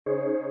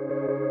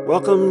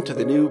Welcome to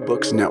the New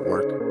Books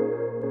Network.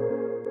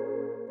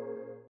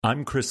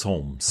 I'm Chris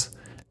Holmes,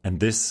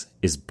 and this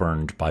is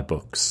Burned by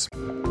Books.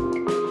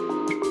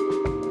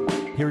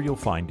 Here you'll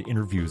find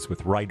interviews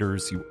with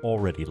writers you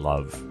already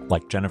love,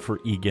 like Jennifer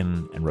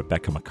Egan and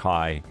Rebecca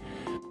Makkai,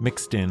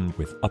 mixed in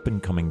with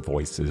up-and-coming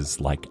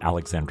voices like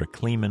Alexandra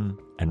Kleeman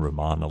and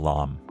Rumaan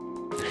Alam.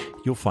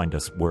 You'll find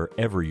us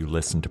wherever you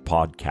listen to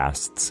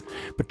podcasts,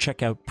 but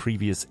check out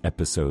previous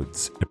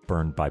episodes at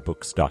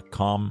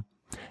burnedbybooks.com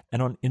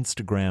and on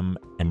Instagram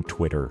and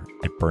Twitter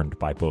at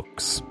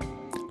burnedbybooks.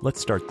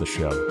 Let's start the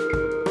show.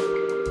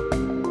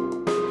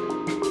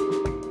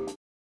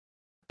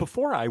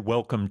 Before I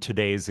welcome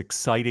today's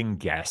exciting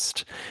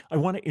guest, I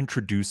want to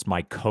introduce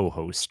my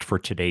co-host for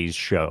today's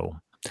show,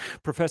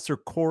 Professor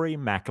Corey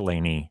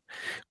McElhaney.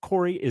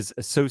 Corey is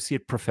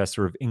Associate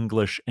Professor of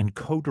English and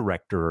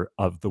co-director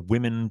of the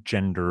Women,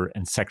 Gender,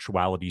 and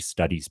Sexuality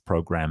Studies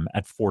program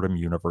at Fordham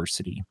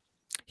University.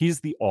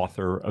 He's the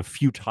author of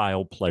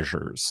Futile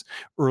Pleasures,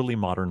 Early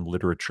Modern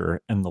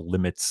Literature and the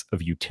Limits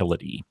of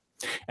Utility.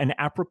 And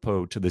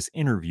apropos to this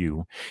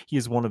interview, he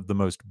is one of the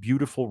most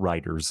beautiful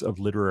writers of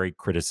literary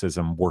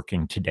criticism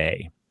working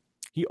today.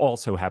 He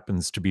also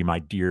happens to be my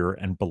dear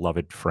and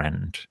beloved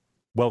friend.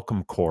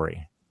 Welcome,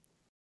 Corey.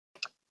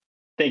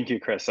 Thank you,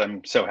 Chris.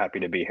 I'm so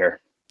happy to be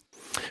here.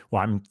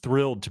 Well, I'm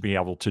thrilled to be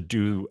able to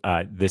do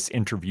this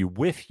interview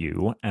with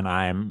you, and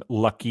I'm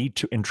lucky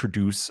to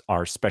introduce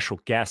our special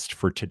guest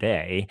for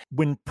today.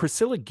 When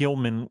Priscilla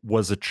Gilman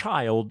was a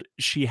child,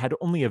 she had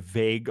only a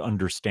vague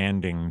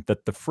understanding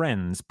that the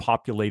friends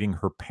populating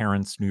her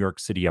parents' New York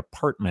City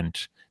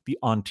apartment, the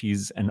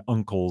aunties and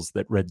uncles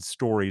that read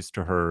stories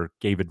to her,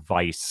 gave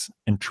advice,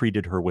 and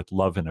treated her with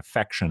love and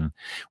affection,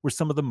 were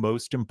some of the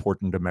most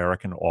important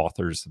American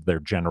authors of their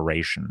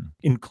generation,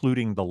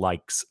 including the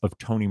likes of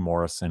Toni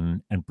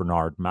Morrison and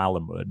Bernard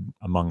Malamud,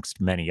 amongst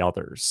many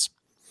others.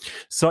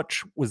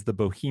 Such was the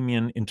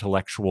bohemian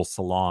intellectual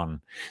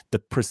salon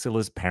that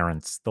Priscilla's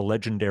parents, the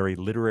legendary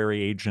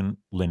literary agent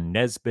Lynn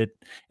Nesbitt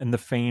and the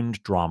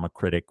famed drama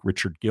critic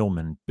Richard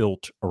Gilman,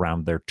 built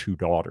around their two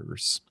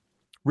daughters.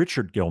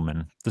 Richard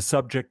Gilman, the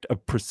subject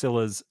of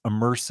Priscilla's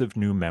immersive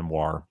new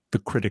memoir, The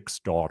Critic's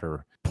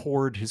Daughter,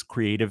 poured his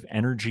creative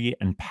energy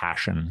and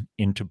passion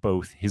into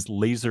both his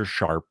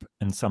laser-sharp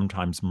and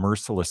sometimes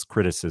merciless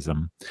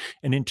criticism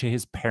and into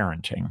his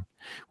parenting,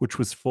 which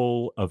was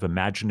full of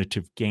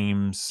imaginative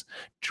games,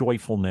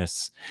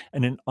 joyfulness,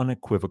 and an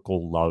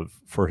unequivocal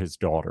love for his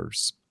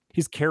daughters.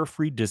 His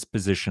carefree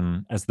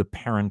disposition as the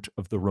parent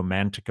of the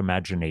romantic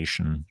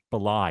imagination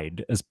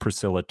belied, as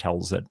Priscilla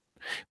tells it,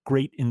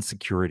 great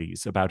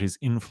insecurities about his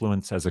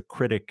influence as a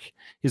critic,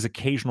 his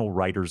occasional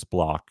writer's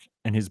block,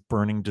 and his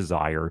burning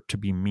desire to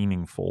be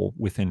meaningful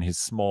within his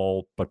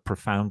small but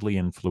profoundly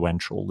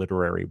influential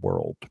literary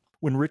world.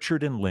 When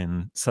Richard and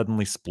Lynn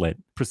suddenly split,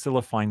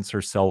 Priscilla finds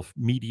herself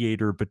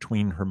mediator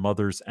between her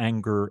mother's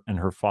anger and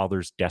her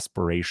father's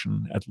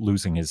desperation at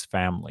losing his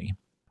family.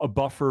 A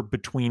buffer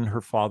between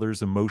her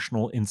father's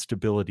emotional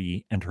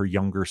instability and her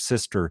younger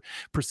sister,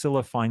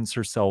 Priscilla finds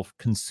herself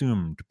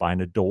consumed by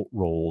an adult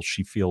role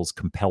she feels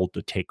compelled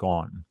to take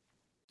on.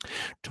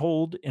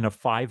 Told in a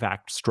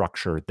 5-act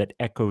structure that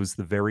echoes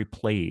the very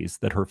plays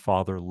that her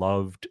father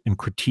loved and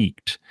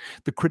critiqued,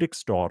 The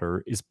Critic's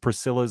Daughter is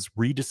Priscilla's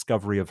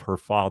rediscovery of her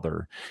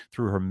father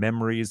through her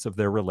memories of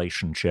their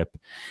relationship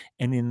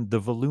and in the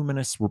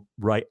voluminous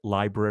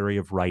library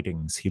of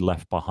writings he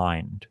left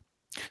behind.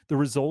 The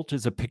result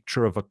is a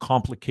picture of a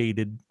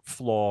complicated,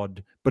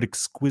 flawed, but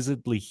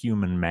exquisitely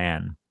human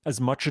man,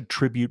 as much a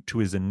tribute to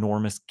his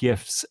enormous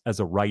gifts as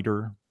a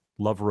writer,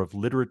 lover of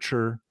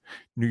literature,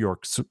 New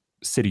York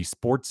City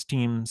sports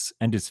teams,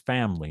 and his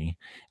family,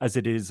 as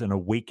it is an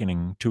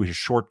awakening to his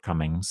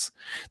shortcomings.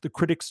 The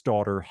Critic's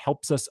Daughter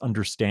helps us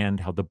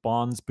understand how the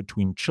bonds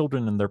between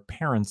children and their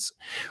parents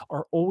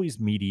are always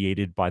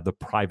mediated by the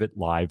private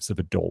lives of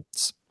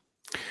adults.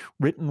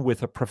 Written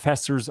with a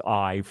professor's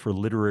eye for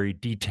literary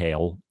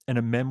detail and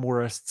a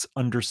memoirist's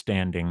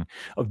understanding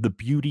of the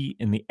beauty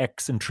and the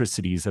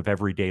eccentricities of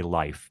everyday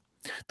life,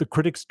 The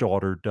Critic's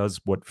Daughter does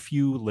what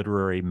few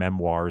literary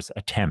memoirs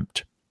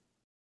attempt: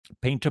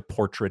 paint a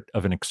portrait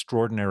of an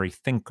extraordinary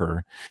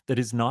thinker that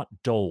is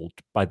not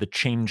dulled by the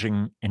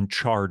changing and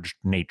charged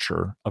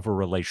nature of a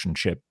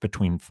relationship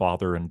between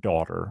father and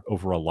daughter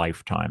over a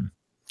lifetime.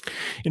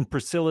 In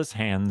Priscilla's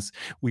hands,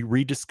 we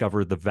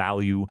rediscover the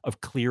value of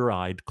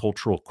clear-eyed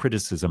cultural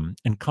criticism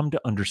and come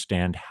to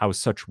understand how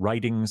such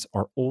writings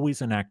are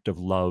always an act of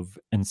love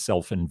and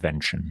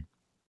self-invention.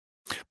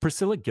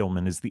 Priscilla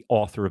Gilman is the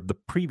author of the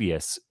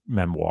previous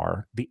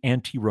memoir, The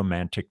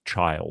Anti-Romantic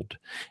Child,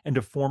 and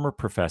a former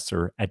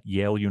professor at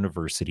Yale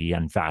University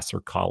and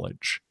Vassar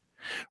College.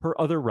 Her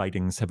other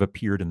writings have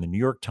appeared in the New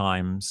York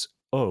Times,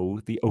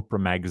 the Oprah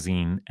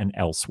magazine, and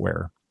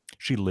elsewhere.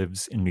 She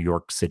lives in New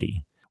York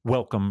City.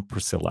 Welcome,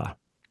 Priscilla.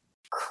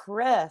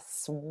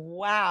 Chris,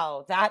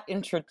 wow, that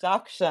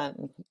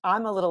introduction.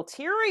 I'm a little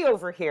teary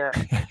over here.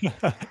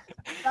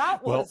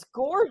 That was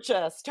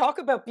gorgeous. Talk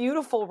about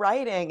beautiful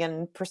writing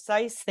and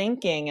precise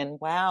thinking. And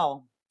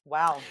wow.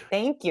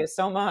 Thank you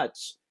so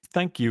much.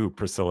 Thank you,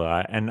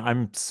 Priscilla. And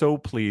I'm so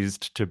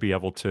pleased to be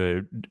able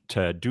to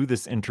do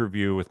this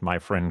interview with my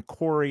friend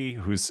Corey,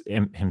 who's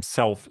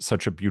himself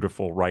such a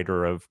beautiful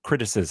writer of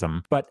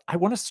criticism. But I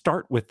want to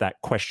start with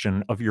that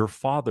question of your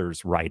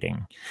father's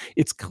writing.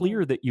 It's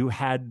clear that you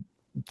had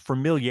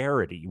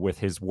familiarity with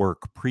his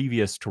work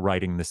previous to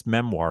writing this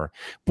memoir.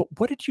 But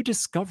what did you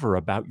discover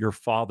about your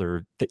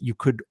father that you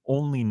could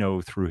only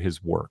know through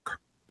his work?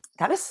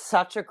 That is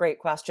such a great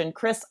question.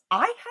 Chris,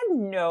 I had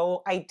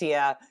no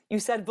idea. You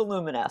said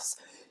voluminous.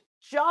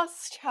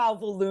 Just how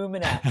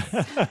voluminous.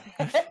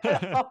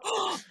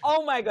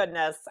 Oh my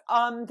goodness.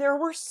 There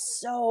were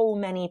so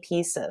many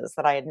pieces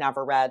that I had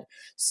never read,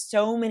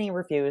 so many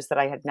reviews that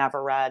I had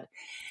never read.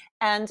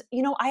 And,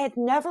 I had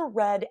never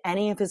read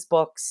any of his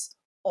books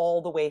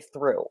all the way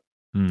through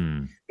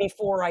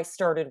before I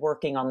started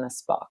working on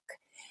this book.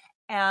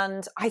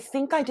 And I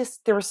think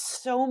there were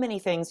so many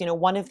things,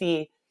 one of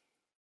the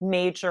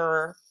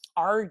major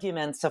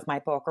arguments of my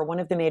book, or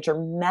one of the major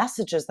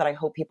messages that I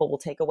hope people will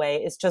take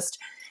away, is just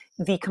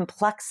the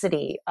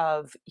complexity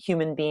of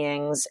human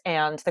beings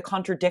and the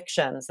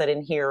contradictions that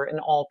inhere in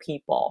all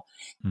people.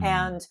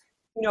 And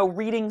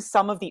reading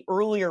some of the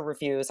earlier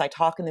reviews, I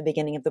talk in the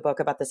beginning of the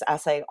book about this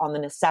essay on the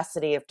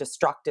necessity of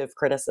destructive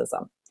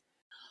criticism.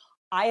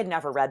 I had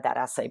never read that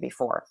essay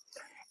before.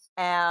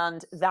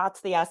 And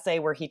that's the essay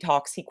where he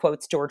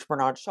quotes George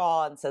Bernard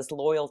Shaw and says,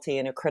 loyalty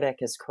in a critic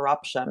is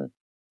corruption.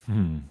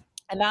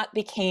 And that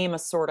became a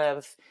sort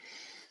of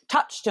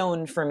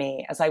touchstone for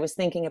me as I was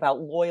thinking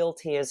about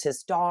loyalty as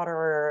his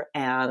daughter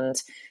and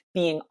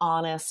being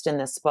honest in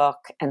this book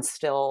and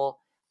still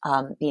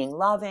being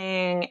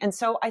loving. And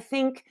so I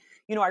think,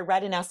 I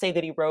read an essay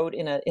that he wrote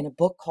in a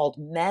book called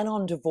Men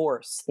on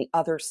Divorce, The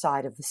Other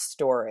Side of the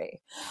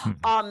Story.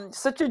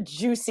 Such a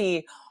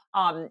juicy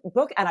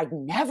book. And I'd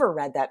never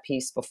read that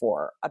piece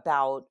before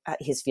about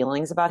his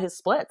feelings about his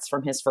splits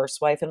from his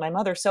first wife and my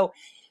mother. So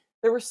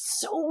there were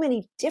so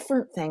many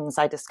different things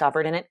I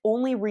discovered, and it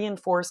only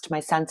reinforced my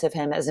sense of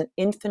him as an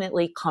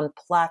infinitely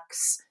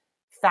complex,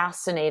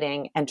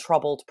 fascinating, and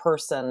troubled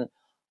person.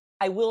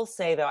 I will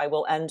say, though, I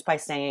will end by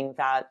saying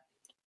that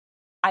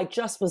I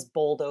just was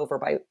bowled over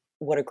by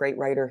what a great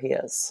writer he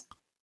is.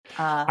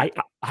 I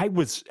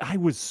was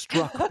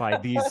struck by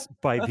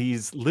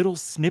these little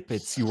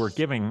snippets you were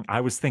giving. I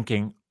was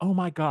thinking, oh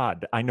my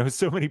God, I know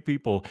so many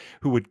people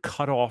who would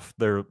cut off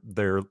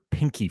their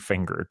pinky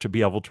finger to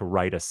be able to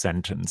write a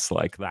sentence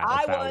like that.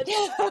 I would.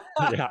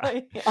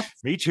 Yeah, Yes.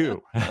 Me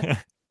too.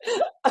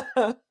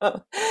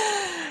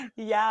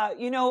 Yeah,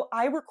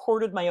 I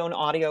recorded my own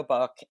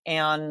audiobook,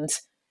 and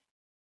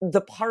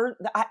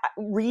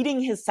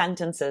reading his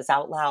sentences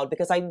out loud,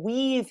 because I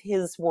weave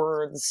his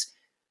words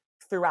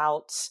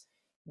throughout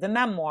the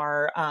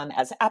memoir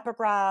as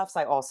epigraphs.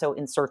 I also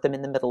insert them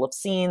in the middle of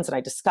scenes, and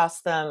I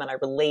discuss them, and I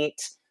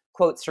relate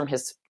quotes from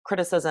his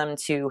criticism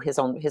to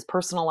his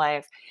personal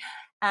life.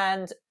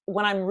 And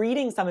when I'm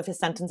reading some of his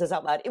sentences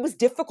out loud, it was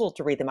difficult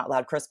to read them out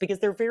loud, Chris, because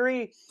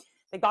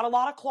they got a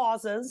lot of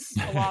clauses,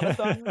 a lot of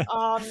them.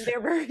 They're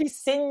very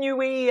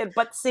sinewy,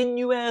 but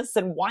sinuous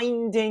and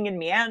winding and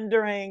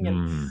meandering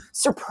and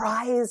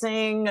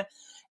surprising.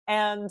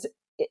 And,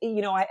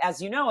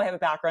 as I have a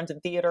background in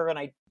theater, and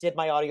I did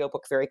my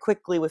audiobook very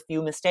quickly with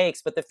few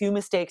mistakes, but the few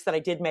mistakes that I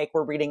did make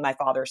were reading my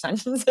father's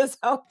sentences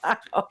out loud.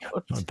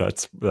 Oh,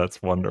 that's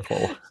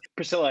wonderful.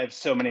 Priscilla, I have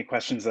so many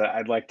questions that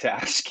I'd like to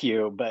ask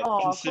you, but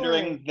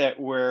considering that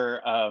we're,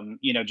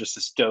 just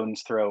a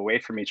stone's throw away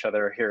from each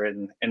other here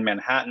in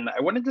Manhattan, I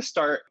wanted to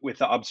start with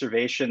the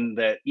observation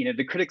that,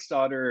 The Critic's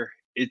Daughter,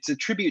 it's a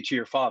tribute to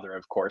your father,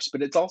 of course,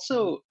 but it's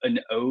also an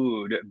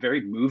ode, a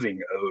very moving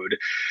ode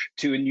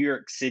to a New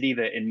York City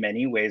that in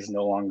many ways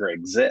no longer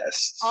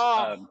exists.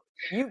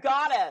 You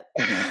got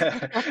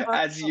it.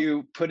 As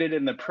you put it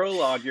in the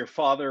prologue, your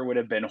father would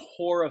have been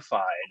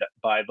horrified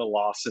by the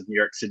loss of New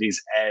York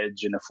City's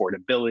edge and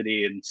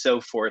affordability and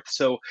so forth.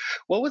 So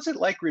what was it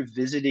like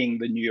revisiting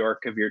the New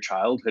York of your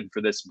childhood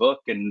for this book?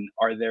 And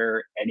are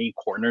there any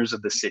corners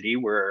of the city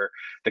where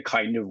the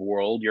kind of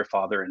world your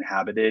father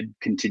inhabited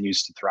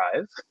continues to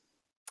thrive?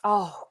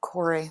 Oh,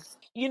 Corey.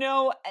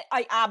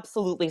 I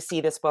absolutely see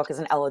this book as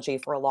an elegy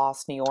for a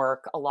lost New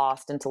York, a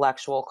lost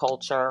intellectual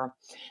culture,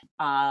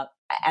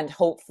 and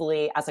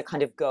hopefully as a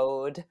kind of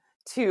goad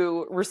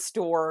to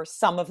restore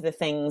some of the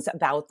things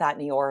about that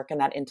New York and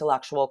that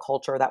intellectual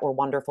culture that were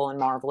wonderful and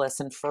marvelous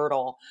and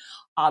fertile.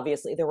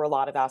 Obviously, there were a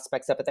lot of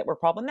aspects of it that were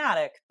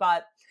problematic,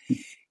 but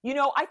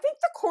I think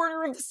the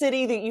corner of the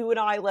city that you and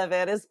I live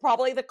in is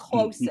probably the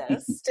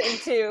closest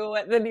to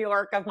the New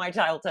York of my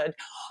childhood.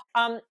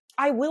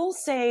 I will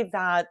say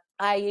that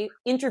I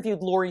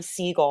interviewed Laurie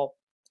Siegel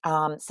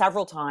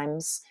several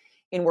times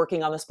in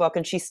working on this book,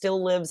 and she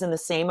still lives in the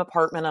same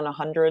apartment on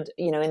 100,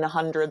 in the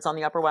hundreds on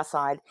the Upper West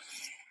Side.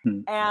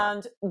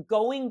 And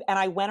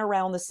I went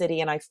around the city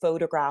and I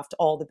photographed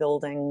all the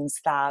buildings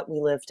that we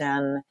lived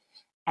in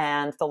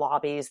and the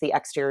lobbies, the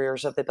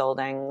exteriors of the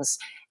buildings.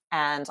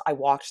 And I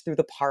walked through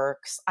the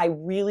parks. I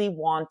really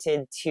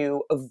wanted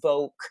to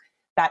evoke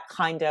that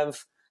kind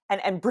of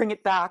and bring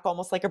it back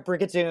almost like a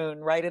Brigadoon,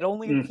 right? It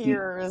only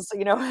appears,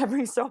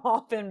 every so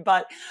often,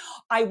 but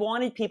I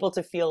wanted people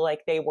to feel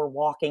like they were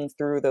walking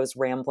through those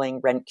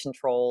rambling,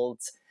 rent-controlled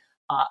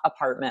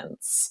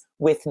apartments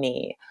with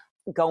me,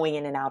 going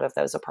in and out of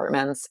those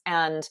apartments,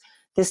 and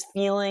this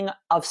feeling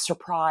of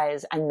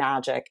surprise and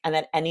magic, and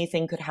that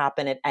anything could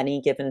happen at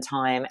any given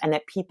time, and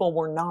that people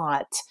were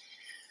not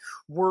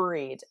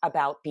worried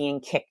about being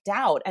kicked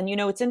out. And,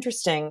 it's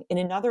interesting, in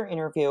another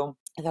interview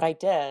that I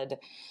did,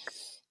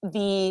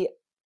 the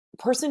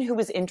person who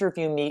was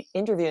interviewing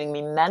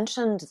me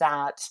mentioned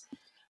that,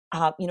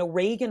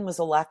 Reagan was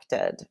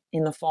elected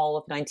in the fall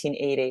of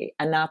 1980.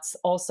 And that's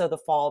also the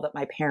fall that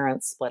my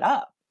parents split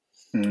up.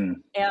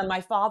 And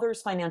my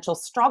father's financial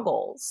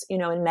struggles,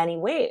 in many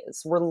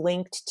ways were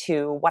linked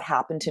to what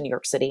happened to New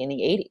York City in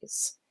the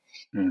 80s.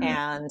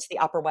 And the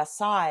Upper West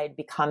Side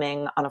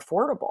becoming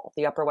unaffordable,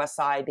 the Upper West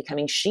Side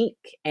becoming chic.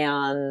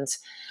 And,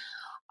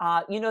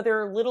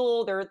 there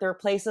are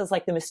places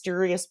like the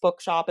Mysterious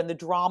Bookshop and the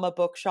Drama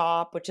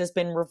Bookshop, which has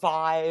been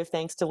revived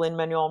thanks to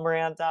Lin-Manuel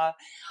Miranda.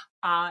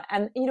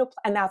 And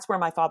that's where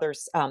my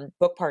father's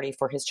book party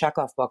for his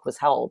Chekhov book was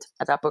held,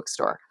 at that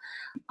bookstore.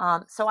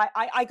 So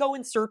I go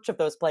in search of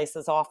those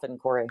places often,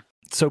 Corey.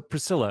 So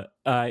Priscilla,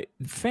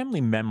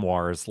 family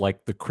memoirs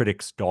like The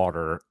Critic's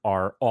Daughter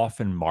are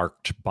often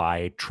marked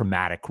by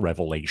traumatic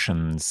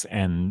revelations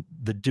and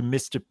the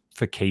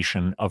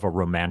demystification of a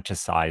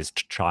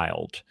romanticized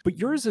child. But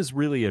yours is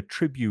really a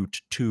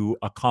tribute to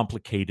a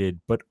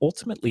complicated but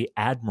ultimately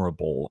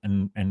admirable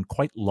and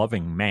quite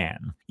loving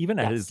man. Even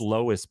at his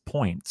lowest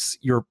points,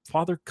 your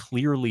father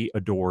clearly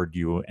adored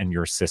you and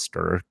your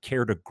sister,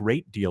 cared a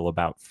great deal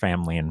about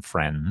family and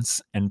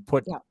friends, and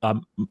put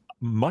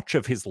much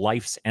of his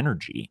life's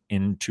energy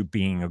into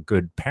being a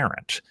good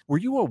parent. Were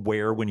you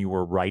aware when you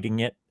were writing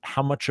it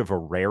how much of a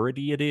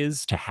rarity it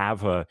is to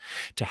have a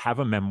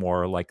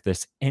memoir like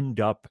this end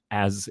up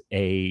as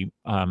a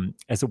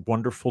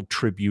wonderful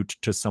tribute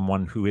to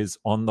someone who was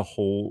on the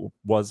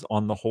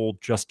whole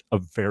just a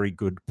very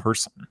good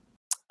person?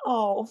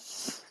 Oh,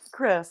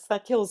 Chris,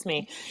 that kills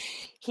me.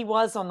 He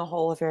was on the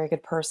whole a very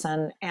good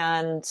person.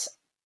 And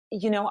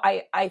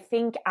I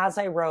think as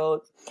I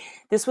wrote,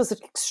 this was an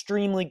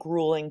extremely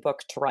grueling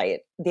book to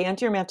write. The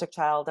Anti-Romantic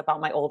Child, about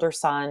my older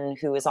son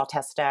who is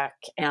autistic.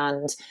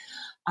 And,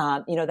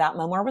 that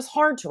memoir was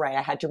hard to write.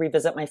 I had to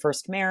revisit my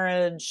first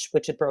marriage,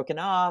 which had broken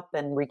up,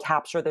 and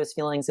recapture those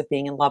feelings of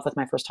being in love with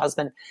my first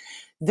husband.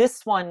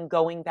 This one,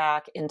 going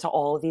back into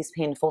all of these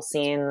painful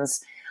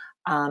scenes,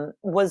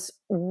 was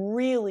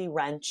really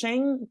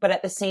wrenching, but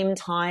at the same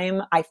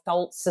time, I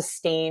felt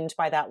sustained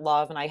by that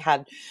love. And I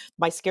had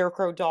my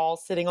Scarecrow doll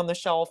sitting on the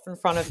shelf in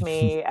front of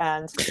me.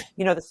 And,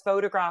 this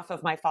photograph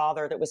of my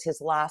father that was his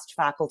last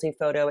faculty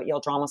photo at Yale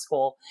Drama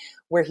School,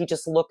 where he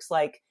just looks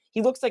like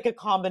a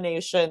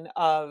combination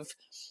of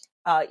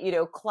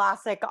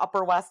classic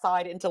Upper West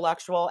Side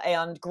intellectual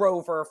and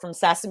Grover from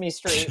Sesame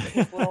Street with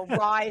his little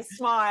wry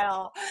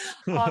smile.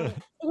 And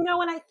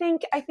I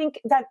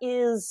think that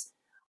is,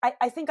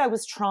 I think I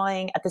was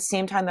trying, at the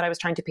same time that I was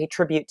trying to pay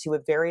tribute to a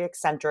very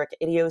eccentric,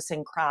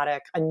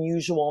 idiosyncratic,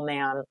 unusual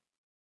man,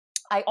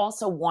 I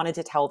also wanted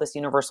to tell this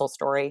universal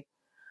story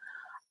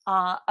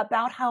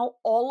about how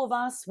all of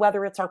us,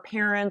 whether it's our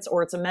parents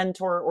or it's a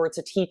mentor or it's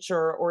a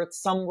teacher or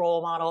it's some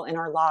role model in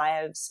our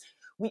lives,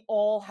 we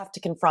all have to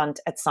confront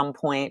at some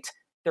point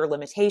their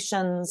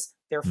limitations,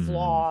 their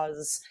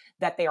flaws,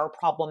 that they are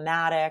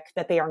problematic,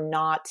 that they are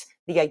not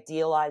the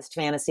idealized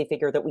fantasy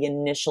figure that we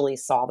initially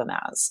saw them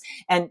as.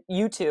 And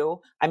you too,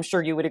 I'm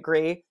sure you would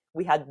agree,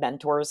 we had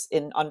mentors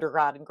in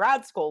undergrad and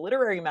grad school,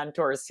 literary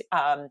mentors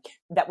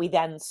that we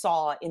then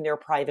saw in their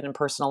private and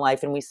personal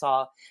life, and we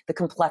saw the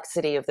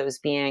complexity of those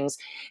beings.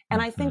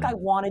 And I think I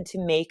wanted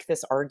to make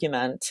this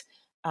argument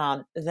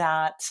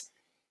that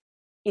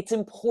it's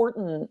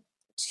important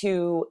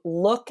to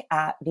look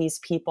at these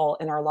people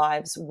in our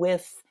lives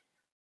with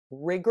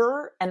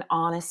rigor and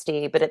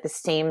honesty, but at the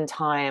same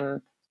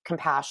time,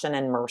 compassion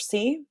and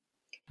mercy.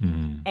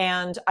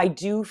 And I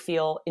do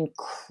feel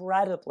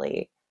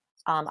incredibly,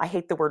 I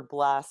hate the word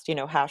blessed,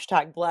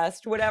 hashtag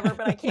blessed, whatever,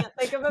 but I can't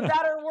think of a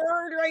better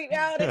word right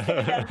now to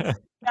say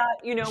that,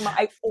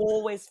 I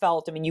always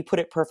felt, you put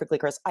it perfectly,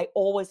 Chris, I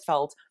always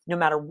felt, no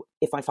matter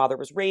if my father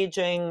was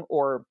raging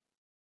or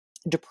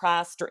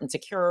depressed or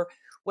insecure,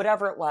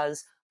 whatever it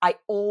was, I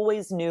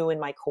always knew in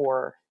my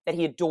core that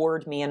he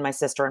adored me and my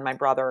sister and my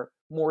brother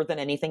more than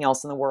anything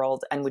else in the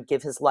world and would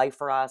give his life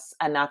for us.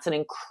 And that's an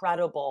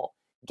incredible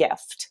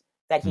gift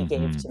that he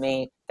gave to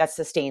me that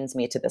sustains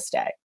me to this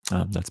day.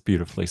 That's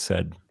beautifully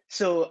said.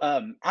 So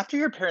after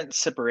your parents'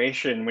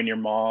 separation, when your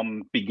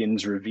mom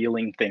begins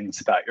revealing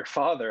things about your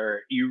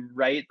father, you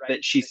write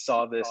that she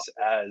saw this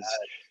as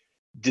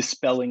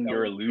dispelling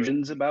your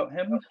illusions about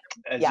him.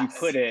 As you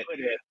put it,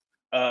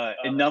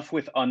 enough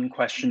with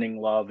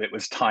unquestioning love. It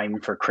was time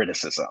for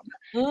criticism.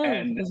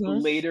 And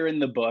Mm-hmm. later in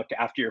the book,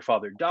 after your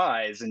father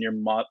dies and your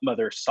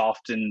mother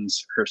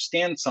softens her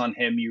stance on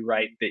him, you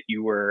write that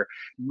you were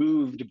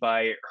moved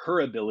by her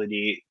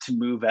ability to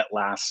move at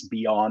last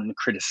beyond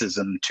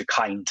criticism to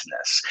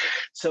kindness.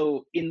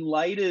 So, in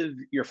light of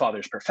your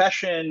father's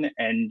profession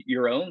and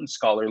your own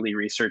scholarly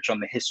research on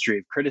the history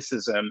of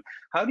criticism,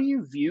 how do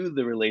you view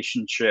the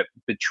relationship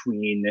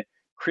between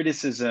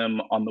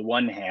criticism on the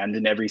one hand,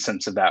 in every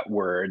sense of that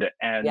word,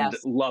 and Yes.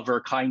 love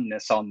or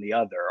kindness on the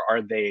other? Are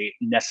they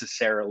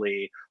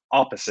necessarily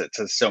opposites,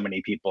 as so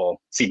many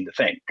people seem to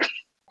think?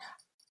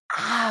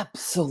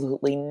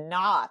 Absolutely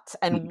not.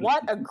 And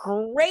what a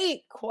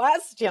great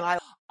question.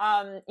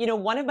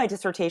 One of my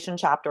dissertation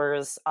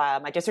chapters,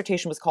 my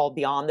dissertation was called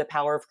Beyond the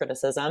Power of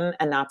Criticism,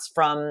 and that's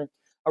from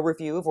a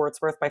review of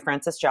Wordsworth by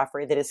Francis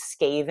Jeffrey that is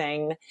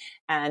scathing.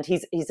 And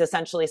he's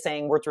essentially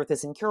saying Wordsworth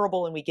is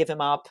incurable and we give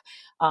him up.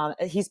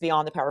 He's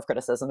beyond the power of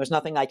criticism. There's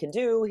nothing I can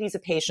do. He's a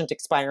patient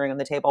expiring on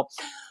the table.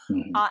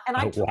 And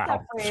I took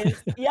that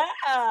phrase.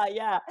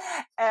 Yeah.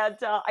 And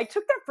I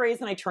took that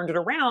phrase and I turned it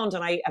around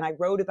and I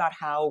wrote about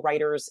how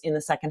writers in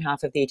the second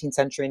half of the 18th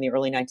century and the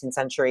early 19th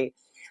century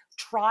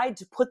tried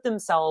to put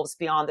themselves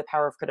beyond the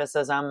power of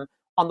criticism,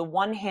 on the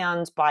one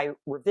hand, by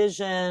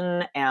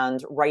revision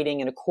and writing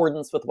in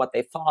accordance with what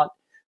they thought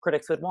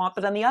critics would want,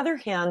 but on the other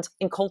hand,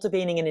 in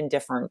cultivating an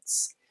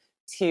indifference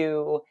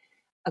to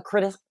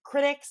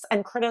critics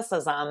and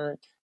criticism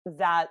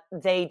that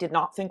they did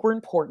not think were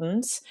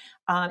important,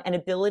 an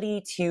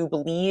ability to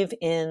believe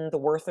in the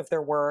worth of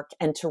their work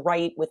and to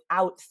write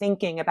without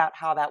thinking about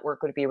how that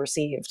work would be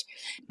received.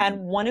 And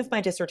one of my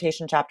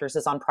dissertation chapters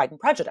is on Pride and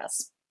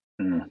Prejudice.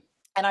 And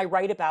I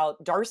write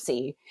about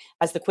Darcy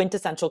as the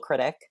quintessential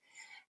critic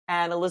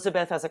and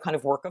Elizabeth as a kind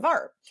of work of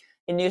art.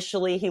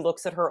 Initially, he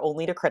looks at her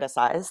only to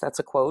criticize. That's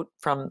a quote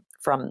from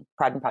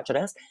Pride and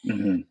Prejudice.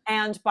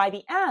 And by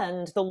the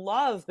end, the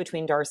love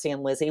between Darcy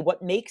and Lizzie,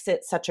 what makes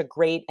it such a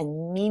great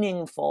and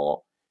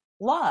meaningful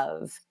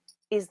love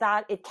is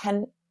that it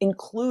can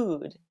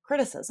include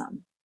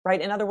criticism,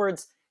 right? In other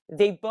words,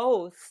 they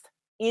both,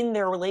 in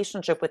their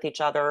relationship with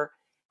each other,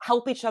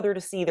 help each other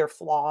to see their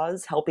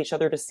flaws, help each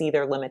other to see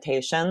their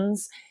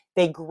limitations.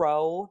 They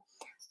grow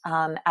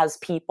as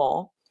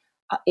people.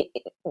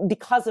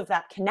 Because of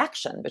that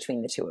connection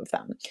between the two of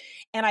them.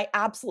 And I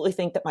absolutely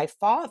think that my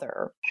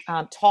father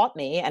taught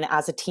me, and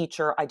as a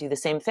teacher, I do the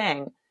same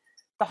thing.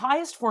 The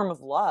highest form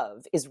of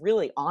love is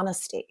really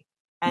honesty.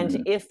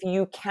 And if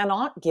you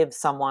cannot give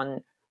someone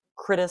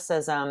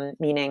criticism,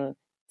 meaning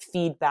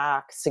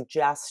feedback,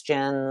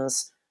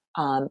 suggestions,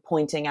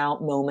 pointing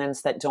out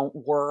moments that don't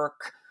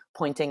work,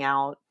 pointing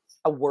out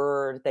a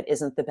word that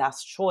isn't the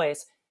best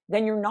choice,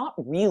 then you're not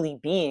really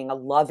being a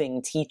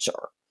loving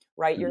teacher.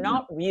 Right? You're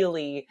not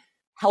really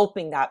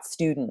helping that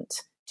student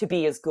to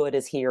be as good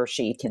as he or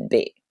she can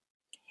be.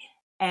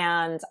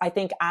 And I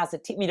think as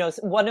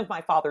one of my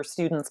father's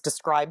students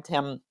described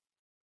him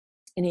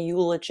in a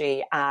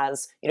eulogy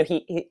as,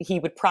 he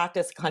would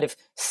practice kind of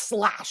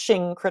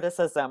slashing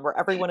criticism where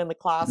everyone in the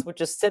class would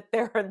just sit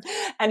there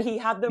and he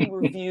had them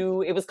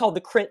review, it was called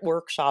the Crit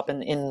Workshop in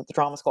the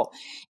drama school.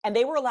 And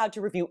they were allowed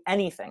to review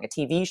anything, a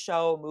TV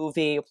show, a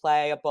movie, a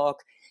play, a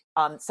book.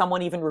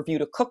 Someone even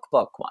reviewed a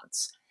cookbook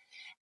once.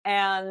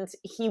 And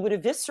he would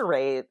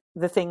eviscerate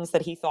the things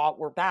that he thought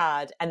were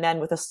bad. And then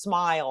with a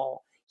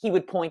smile, he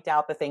would point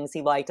out the things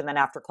he liked. And then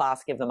after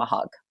class, give them a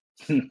hug.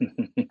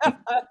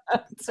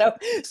 So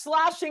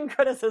slashing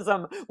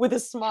criticism with a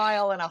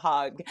smile and a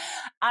hug.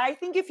 I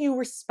think if you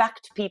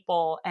respect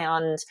people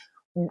and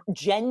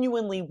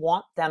genuinely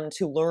want them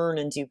to learn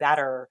and do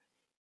better,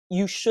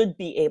 you should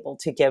be able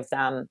to give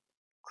them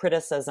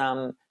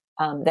criticism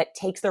that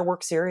takes their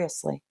work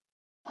seriously.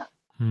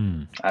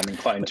 I'm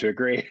inclined to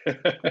agree.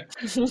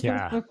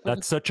 Yeah,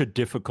 that's such a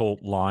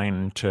difficult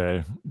line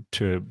to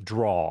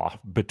draw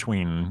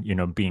between,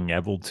 being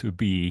able to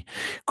be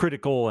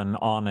critical and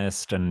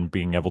honest and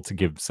being able to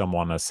give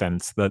someone a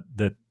sense that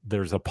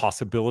there's a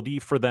possibility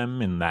for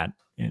them in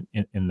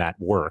that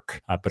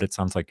work. But it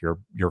sounds like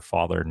your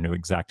father knew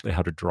exactly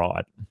how to draw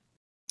it.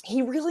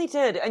 He really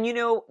did. And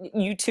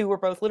you two were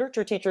both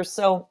literature teachers,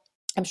 so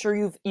I'm sure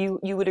you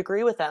would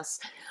agree with us.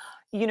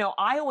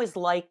 I always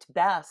liked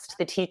best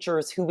the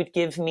teachers who would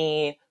give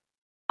me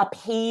a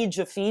page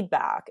of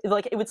feedback.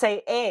 Like it would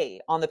say A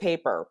on the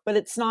paper, but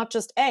it's not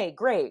just A,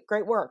 great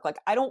work. Like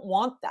I don't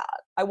want that.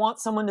 I want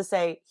someone to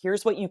say,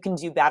 here's what you can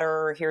do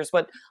better. Here's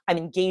what I'm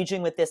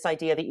engaging with this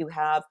idea that you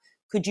have.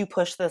 Could you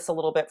push this a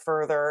little bit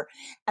further?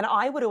 And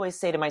I would always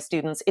say to my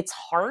students, it's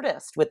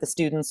hardest with the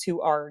students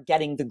who are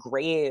getting the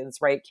grades,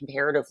 right,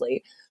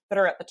 comparatively, that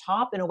are at the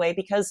top in a way,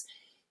 because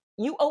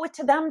you owe it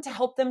to them to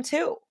help them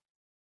too,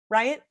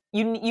 right?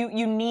 You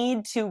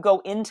need to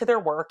go into their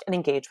work and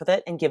engage with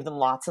it and give them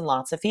lots and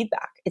lots of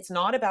feedback. It's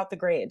not about the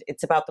grade.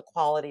 It's about the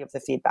quality of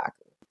the feedback.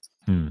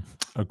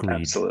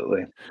 Agreed.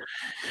 Absolutely.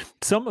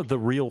 Some of the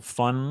real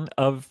fun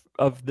of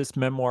of this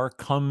memoir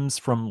comes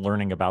from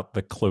learning about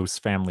the close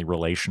family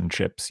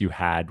relationships you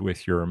had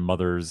with your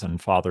mother's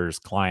and father's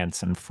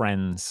clients and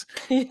friends.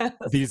 Yes.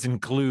 These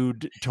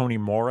include Toni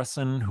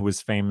Morrison, who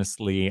was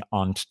famously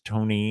Aunt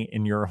Toni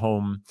in your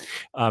home.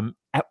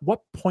 At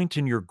what point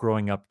in your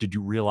growing up did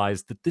you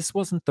realize that this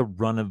wasn't the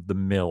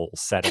run-of-the-mill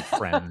set of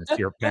friends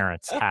your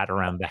parents had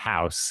around the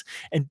house?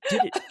 And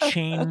did it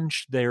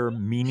change their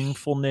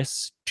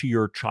meaningfulness to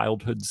your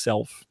childhood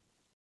self?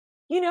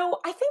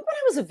 I think when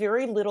I was a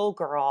very little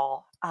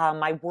girl,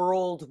 my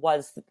world it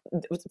was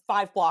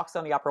 5 blocks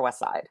on the Upper West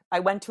Side. I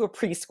went to a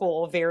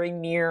preschool very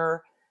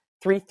near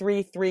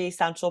 333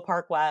 Central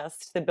Park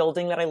West, the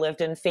building that I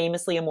lived in,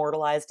 famously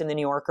immortalized in The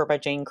New Yorker by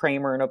Jane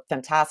Kramer in a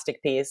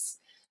fantastic piece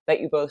that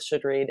you both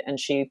should read. And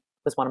she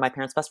was one of my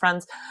parents' best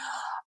friends.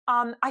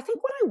 I think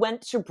when I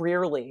went to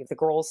Brearley, the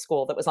girls'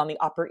 school that was on the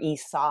Upper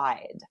East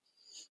Side,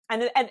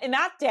 and in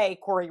that day,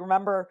 Corey,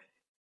 remember,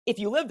 if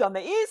you lived on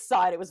the east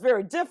side, it was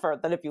very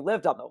different than if you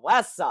lived on the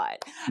west side.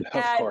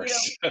 Of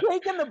course.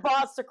 Taking the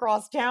bus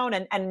across town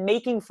and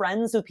making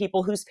friends with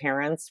people whose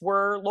parents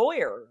were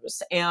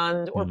lawyers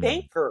or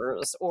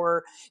bankers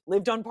or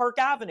lived on Park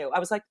Avenue. I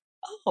was like,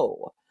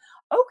 oh,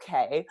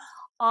 okay.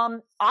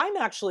 I'm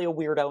actually a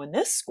weirdo in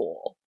this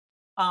school.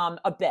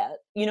 A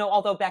bit,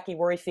 although Becky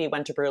Royfee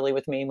went to Brearley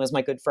with me and was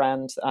my good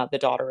friend, the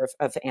daughter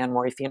of Anne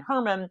Royfee and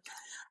Herman.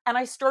 And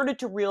I started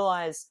to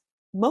realize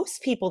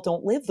most people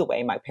don't live the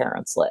way my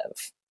parents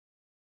live.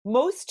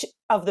 Most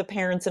of the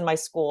parents in my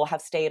school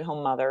have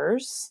stay-at-home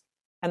mothers,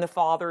 and the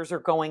fathers are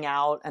going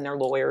out and they're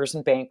lawyers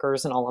and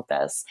bankers and all of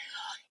this.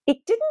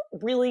 It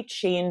didn't really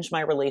change my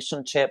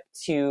relationship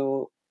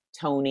to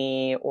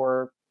Toni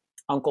or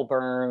Uncle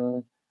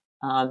Bern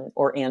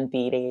or Ann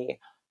Beattie.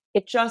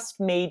 It just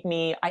made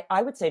me,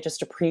 I would say,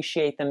 just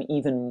appreciate them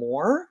even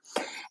more.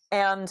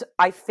 And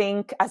I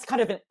think as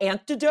kind of an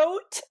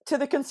antidote to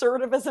the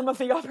conservatism of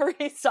the Upper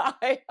East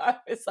Side, I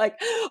was like,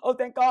 oh,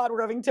 thank God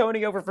we're having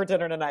Toni over for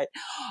dinner tonight.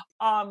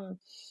 But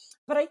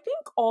I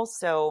think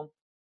also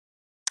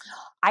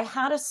I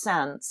had a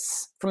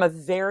sense from a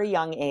very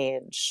young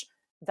age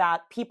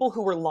that people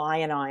who were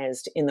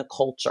lionized in the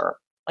culture,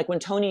 like when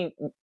Toni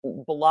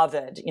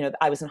Beloved,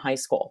 I was in high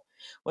school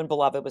when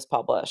Beloved was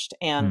published,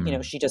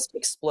 and she just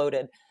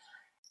exploded.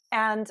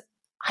 And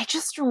I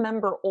just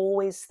remember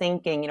always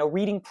thinking,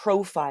 reading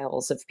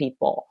profiles of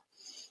people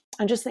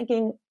and just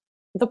thinking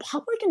the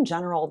public in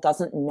general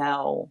doesn't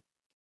know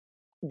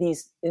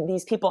these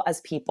people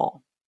as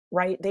people,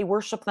 right? They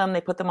worship them,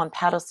 they put them on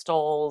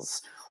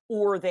pedestals,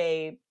 or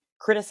they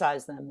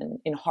criticize them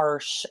in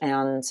harsh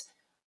and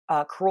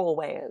cruel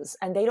ways.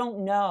 And they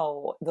don't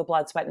know the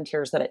blood, sweat, and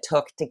tears that it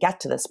took to get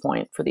to this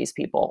point for these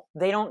people.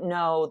 They don't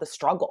know the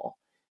struggle.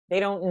 They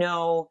don't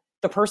know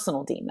the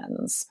personal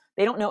demons.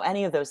 They don't know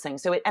any of those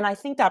things. And I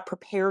think that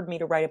prepared me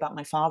to write about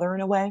my father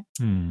in a way,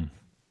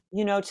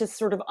 to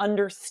sort of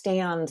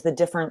understand the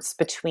difference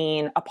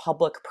between a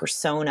public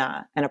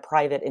persona and a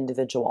private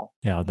individual.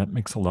 Yeah, that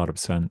makes a lot of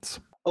sense.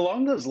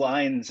 Along those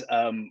lines,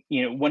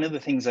 one of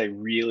the things I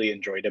really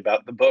enjoyed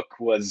about the book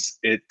was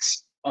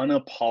its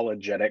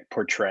unapologetic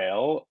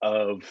portrayal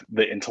of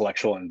the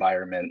intellectual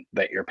environment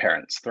that your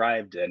parents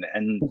thrived in.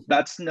 And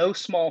that's no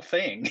small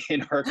thing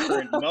in our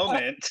current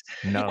moment.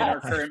 No. In our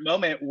current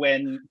moment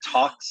when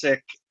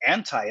toxic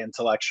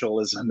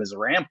anti-intellectualism is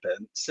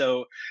rampant.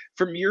 So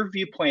from your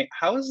viewpoint,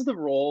 how has the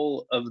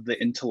role of the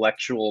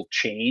intellectual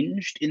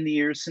changed in the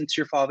years since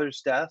your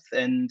father's death?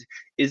 And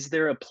is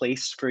there a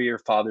place for your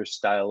father's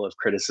style of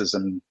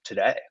criticism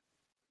today?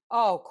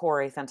 Oh,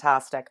 Corey,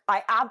 fantastic.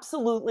 I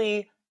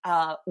absolutely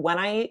when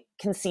I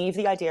conceived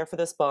the idea for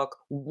this book,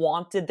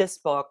 wanted this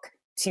book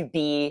to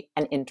be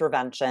an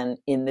intervention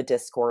in the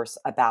discourse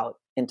about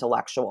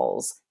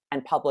intellectuals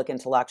and public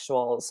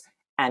intellectuals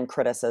and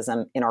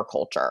criticism in our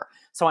culture.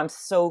 So I'm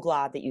so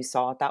glad that you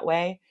saw it that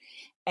way.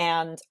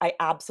 And I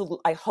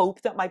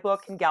hope that my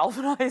book can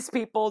galvanize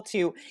people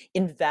to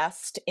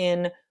invest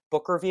in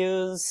book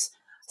reviews,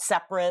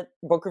 separate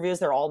book reviews,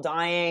 they're all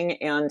dying,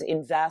 and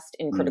invest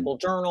in critical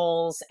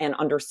journals and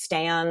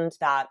understand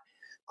that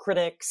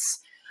critics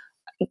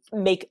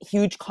make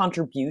huge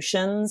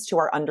contributions to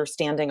our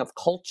understanding of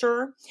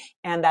culture,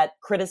 and that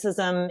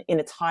criticism in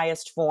its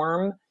highest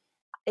form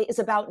is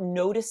about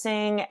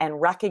noticing and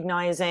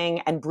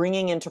recognizing and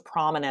bringing into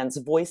prominence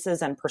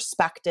voices and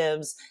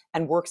perspectives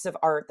and works of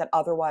art that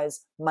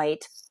otherwise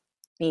might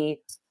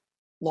be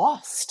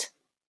lost,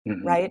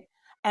 right?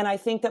 And I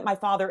think that my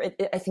father,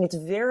 I think it's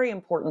very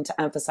important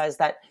to emphasize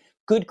that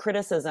good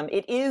criticism,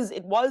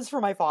 it was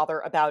for my father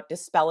about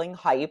dispelling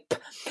hype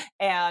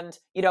and,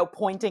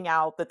 pointing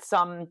out that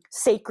some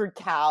sacred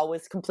cow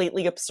is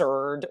completely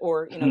absurd,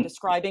 or,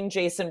 describing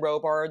Jason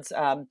Robards,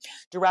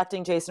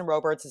 directing Jason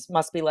Robards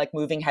must be like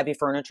moving heavy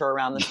furniture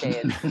around the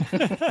stage.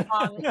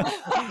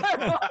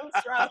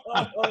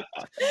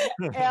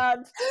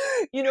 And,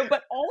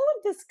 but all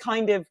of this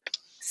kind of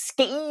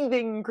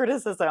scathing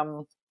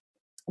criticism,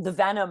 the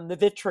venom, the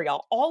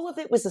vitriol, all of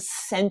it was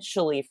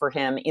essentially for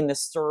him in the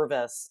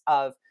service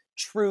of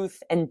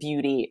truth and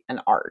beauty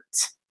and art,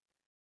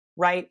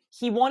 right?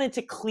 He wanted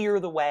to clear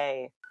the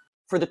way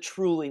for the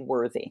truly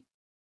worthy.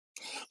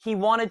 He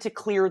wanted to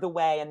clear the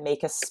way and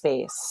make a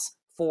space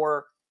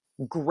for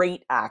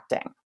great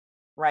acting,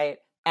 right?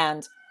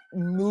 And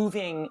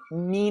moving,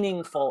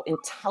 meaningful,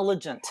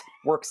 intelligent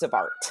works of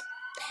art.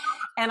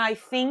 And I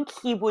think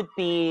he would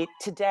be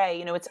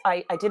today,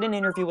 I did an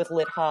interview with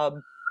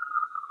LitHub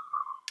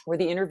where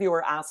the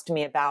interviewer asked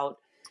me about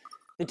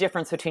the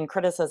difference between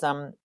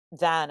criticism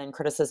then and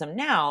criticism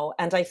now.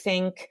 And I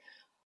think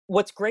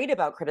what's great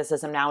about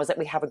criticism now is that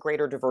we have a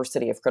greater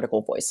diversity of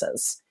critical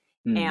voices.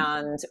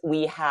 And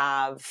we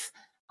have,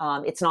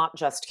 it's not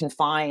just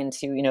confined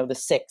to, the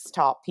 6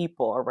 top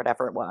people or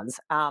whatever it was.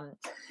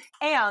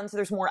 And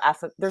there's more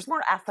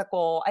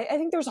ethical, I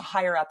think there's a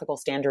higher ethical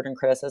standard in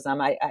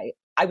criticism.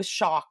 I was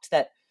shocked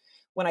that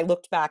when I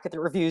looked back at the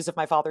reviews of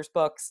my father's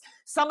books,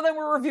 some of them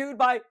were reviewed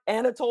by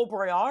Anatole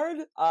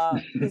Broyard,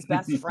 his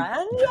best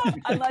friend.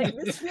 I'm like,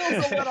 this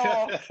feels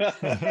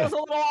a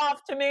little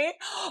off to me.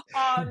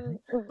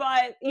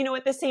 But,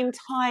 at the same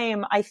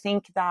time, I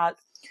think that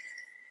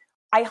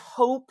I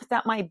hope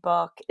that my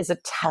book is a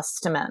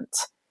testament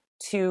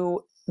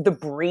to the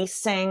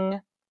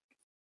bracing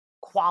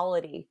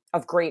quality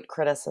of great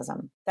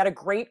criticism, that a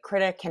great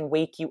critic can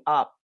wake you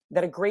up,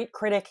 that a great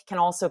critic can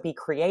also be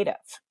creative,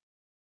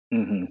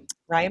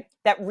 right?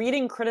 That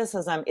reading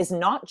criticism is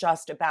not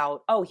just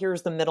about, oh,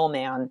 here's the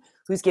middleman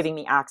who's giving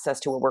me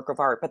access to a work of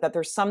art, but that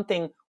there's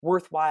something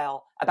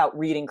worthwhile about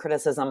reading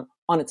criticism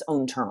on its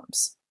own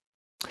terms.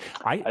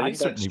 I think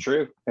that's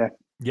true. Yeah.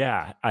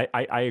 Yeah,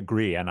 I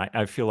agree. And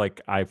I feel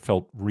like I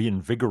felt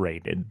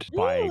reinvigorated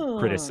by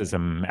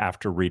criticism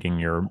after reading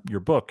your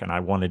book. And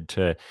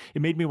it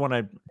made me want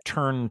to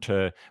turn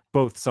to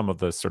both some of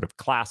the sort of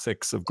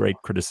classics of great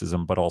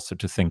criticism, but also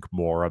to think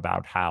more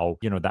about how,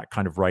 that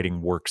kind of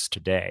writing works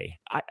today.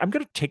 I'm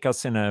going to take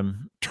us in a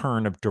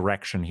turn of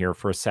direction here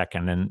for a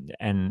second.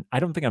 And I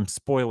don't think I'm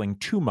spoiling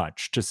too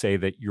much to say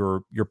that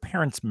your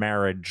parents'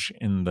 marriage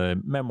in the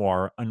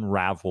memoir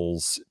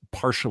unravels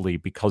partially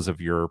because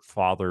of your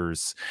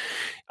father's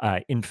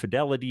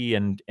infidelity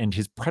and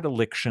his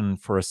predilection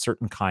for a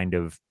certain kind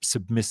of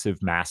submissive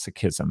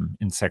masochism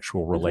in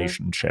sexual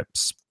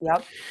relationships.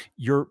 Yep.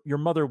 Your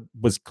mother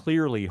was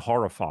clearly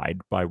horrified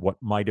by what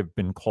might have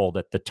been called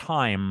at the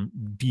time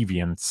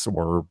deviance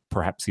or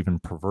perhaps even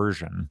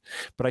perversion.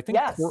 But I think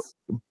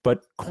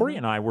Corey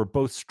and I were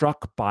both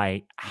struck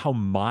by how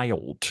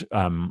mild,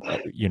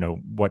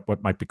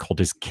 what might be called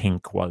his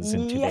kink was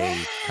in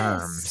today's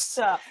terms.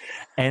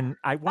 And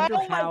I wonder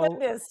how. Oh my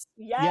goodness!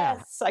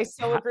 Yes, I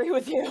so agree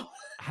with you.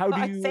 How do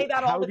you I say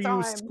that all the time.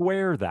 How do you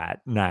square that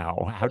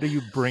now? How do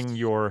you bring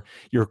your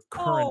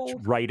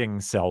current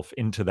writing self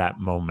into that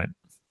moment?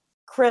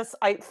 Chris,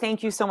 I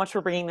thank you so much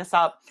for bringing this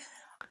up.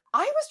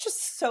 I was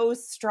just so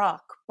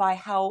struck by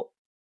how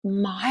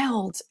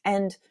mild,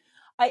 and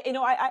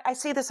I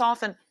say this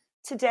often.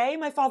 Today,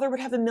 my father would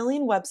have a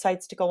million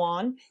websites to go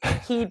on.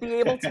 He'd be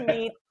able to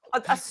meet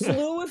a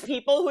slew of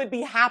people who would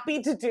be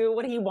happy to do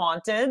what he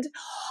wanted.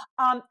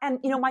 And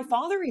my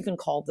father even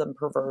called them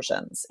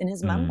perversions in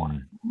his memoir.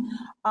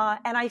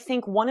 And I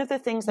think one of the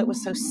things that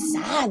was so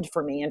sad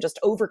for me and just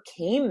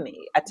overcame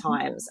me at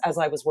times as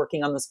I was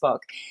working on this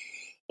book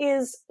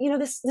is,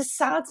 this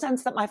sad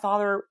sense that my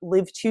father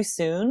lived too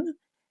soon,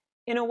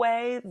 in a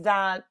way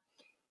that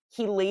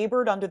he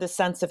labored under the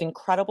sense of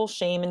incredible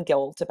shame and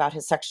guilt about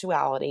his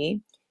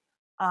sexuality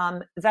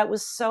that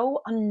was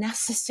so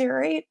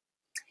unnecessary.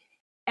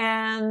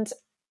 And,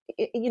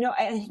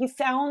 and he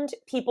found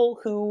people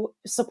who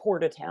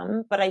supported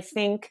him. But I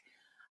think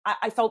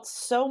I felt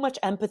so much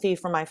empathy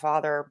for my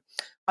father,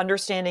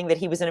 understanding that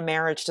he was in a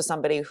marriage to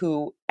somebody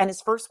who, and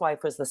his first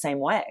wife was the same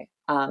way,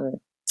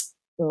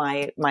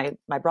 my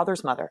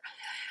brother's mother,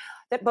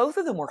 that both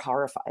of them were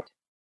horrified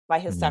by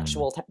his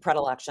sexual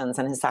predilections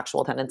and his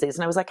sexual tendencies.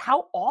 And I was like,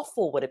 how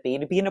awful would it be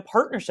to be in a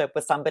partnership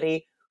with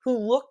somebody who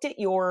looked at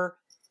your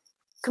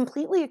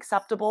completely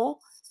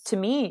acceptable, to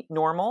me,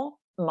 normal,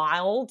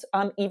 mild,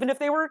 even if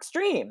they were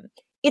extreme.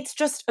 It's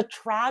just a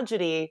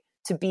tragedy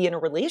to be in a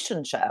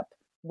relationship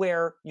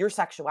where your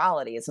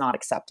sexuality is not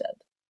accepted.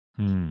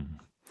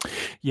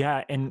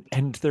 Yeah, and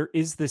there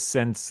is this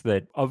sense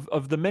that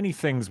of the many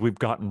things we've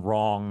gotten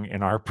wrong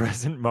in our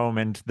present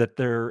moment, that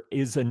there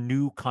is a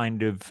new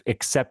kind of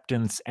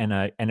acceptance and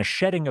a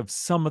shedding of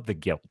some of the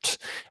guilt,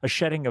 a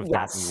shedding of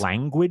that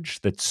language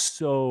that's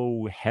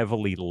so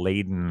heavily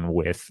laden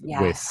with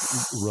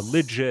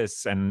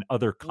religious and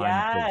other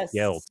kinds of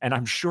guilt. And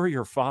I'm sure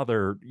your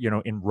father,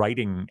 in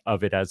writing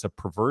of it as a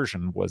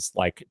perversion, was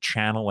like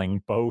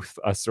channeling both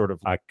a sort of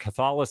a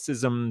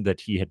Catholicism that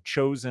he had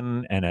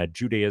chosen and a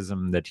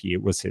Judaism that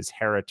was his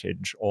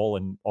heritage, all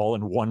in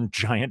one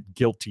giant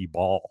guilty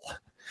ball.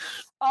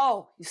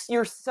 Oh,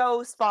 you're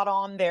so spot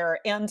on there.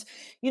 And,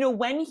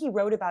 when he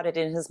wrote about it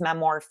in his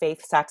memoir,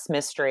 Faith, Sex,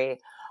 Mystery,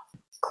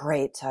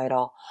 great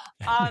title.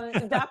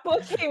 That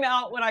book came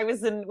out when I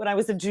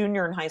was a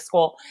junior in high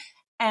school.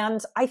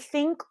 And I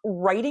think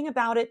writing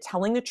about it,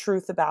 telling the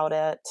truth about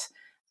it,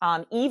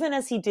 Even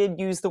as he did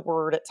use the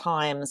word at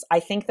times, I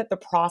think that the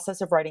process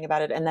of writing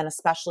about it, and then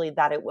especially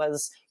that it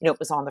was, it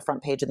was on the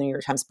front page of the New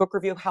York Times Book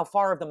Review, How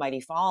Far Have the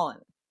Mighty Fallen,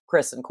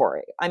 Chris and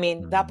Corey. I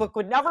mean, that book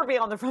would never be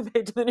on the front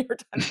page of the New York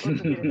Times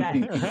Book Review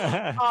today.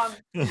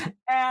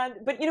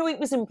 But it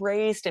was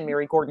embraced, and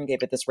Mary Gordon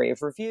gave it this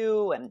rave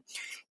review, and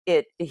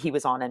he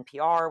was on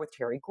NPR with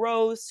Terry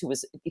Gross, who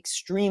was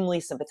extremely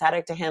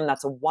sympathetic to him.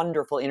 That's a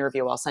wonderful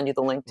interview. I'll send you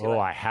the link to it. Oh,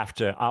 I have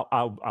to.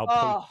 I'll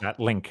post that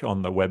link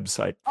on the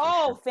website.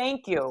 Oh,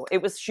 thank you.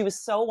 She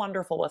was so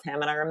wonderful with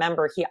him, and I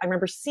remember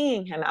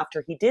seeing him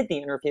after he did the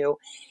interview,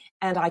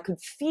 and I could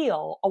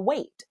feel a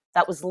weight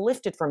that was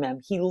lifted from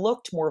him. He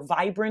looked more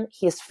vibrant.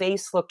 His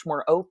face looked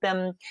more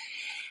open.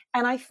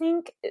 And I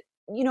think,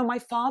 my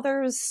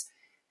father's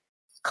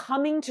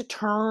coming to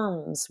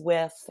terms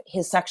with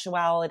his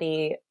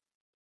sexuality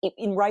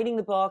in writing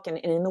the book and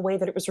in the way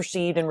that it was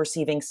received, and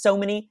receiving so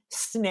many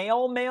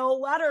snail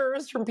mail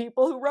letters from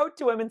people who wrote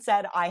to him and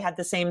said, I had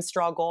the same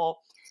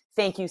struggle.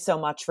 Thank you so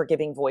much for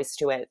giving voice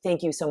to it.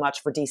 Thank you so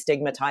much for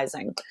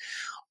destigmatizing.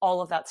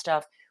 All of that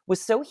stuff was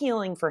so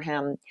healing for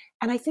him.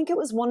 And I think it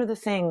was one of the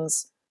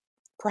things,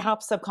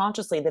 perhaps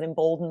subconsciously, that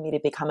emboldened me to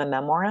become a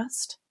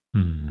memoirist.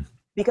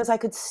 Because I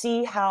could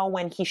see how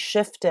when he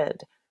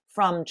shifted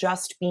from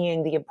just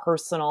being the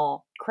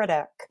impersonal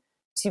critic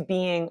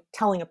to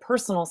telling a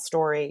personal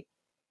story,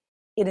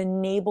 it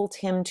enabled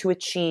him to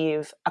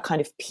achieve a kind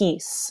of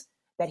peace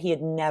that he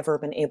had never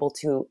been able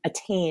to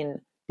attain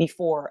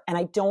before. And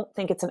I don't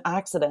think it's an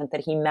accident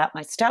that he met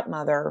my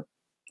stepmother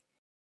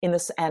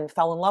and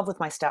fell in love with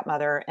my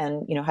stepmother,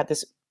 and had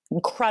this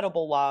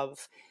incredible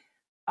love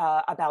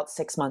about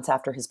 6 months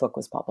after his book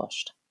was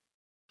published.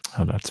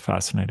 Oh, that's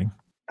fascinating.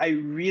 I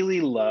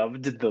really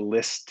loved the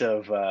list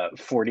of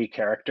 40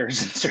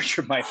 characters in Search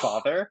of My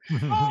Father.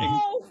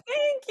 Oh,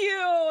 thank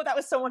you. That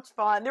was so much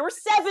fun. There were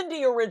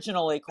 70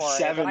 originally, Corey.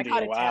 70,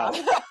 wow.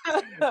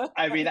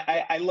 I mean,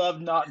 I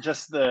love not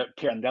just the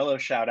Pirandello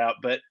shout out,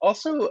 but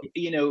also,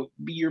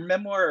 your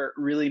memoir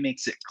really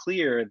makes it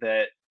clear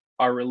that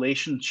our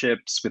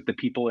relationships with the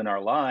people in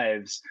our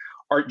lives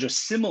aren't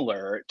just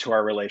similar to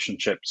our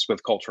relationships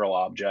with cultural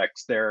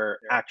objects. They're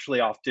actually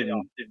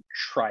often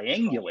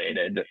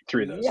triangulated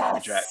through those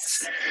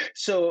objects.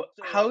 So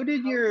how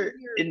did your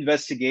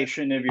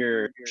investigation of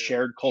your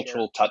shared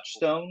cultural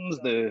touchstones,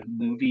 the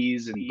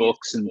movies and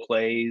books and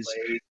plays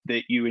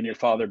that you and your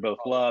father both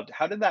loved,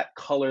 how did that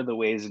color the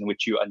ways in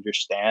which you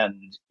understand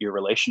your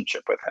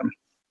relationship with him?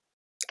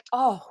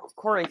 Oh,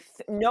 Corey,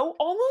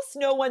 almost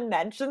no one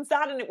mentions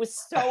that, and it was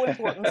so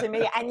important to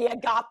me. And you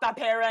got the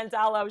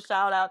Pirandello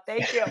shout out.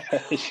 Thank you.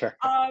 Sure.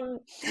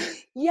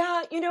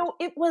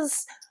 It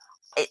was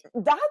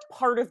that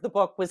part of the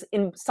book was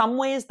in some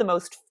ways the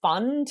most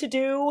fun to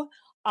do.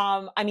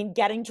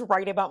 Getting to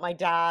write about my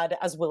dad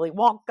as Willy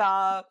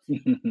Wonka,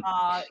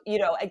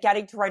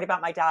 getting to write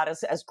about my dad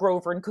as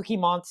Grover and Cookie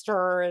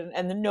Monster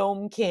and the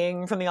Gnome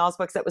King from the Oz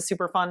books, that was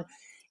super fun.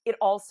 It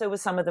also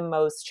was some of the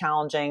most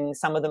challenging,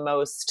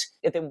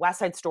 the West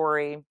Side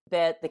Story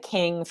bit, The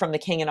King from The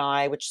King and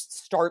I, which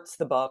starts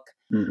the book,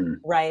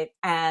 right?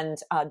 And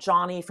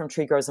Johnny from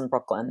Tree Grows in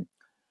Brooklyn.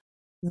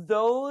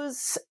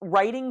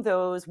 Writing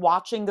those,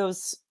 watching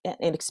those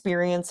and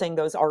experiencing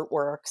those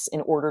artworks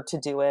in order to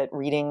do it,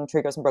 reading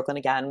Tree Grows in Brooklyn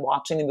again,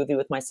 watching the movie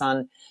with my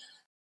son,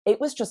 it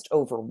was just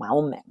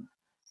overwhelming.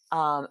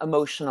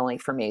 Emotionally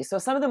for me. So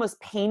some of the most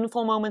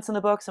painful moments in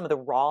the book, some of the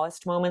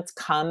rawest moments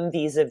come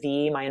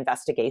vis-a-vis my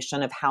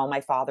investigation of how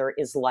my father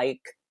is like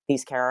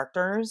these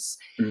characters.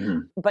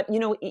 But,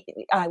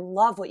 I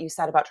love what you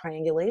said about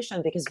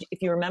triangulation, because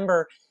if you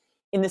remember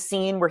in the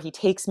scene where he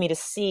takes me to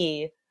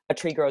see A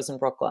Tree Grows in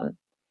Brooklyn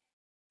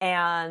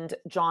and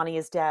Johnny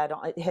has died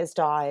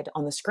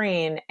on the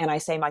screen, and I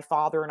say my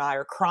father and I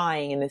are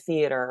crying in the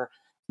theater,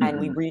 and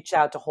we reach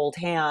out to hold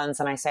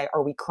hands, and I say,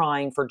 are we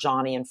crying for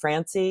Johnny and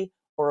Francie,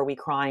 or are we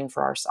crying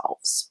for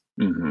ourselves?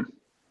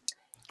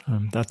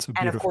 That's a beautiful...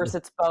 And of course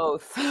it's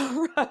both,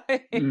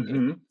 right?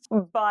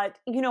 But,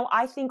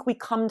 I think we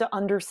come to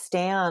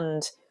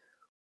understand,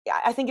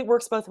 I think it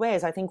works both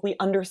ways. I think we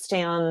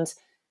understand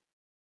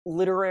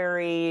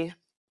literary,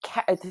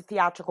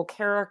 theatrical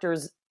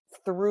characters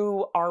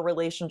through our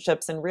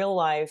relationships in real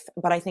life,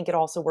 but I think it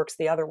also works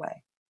the other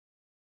way,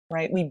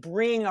 right? We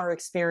bring our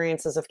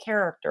experiences of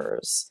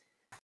characters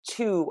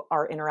to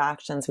our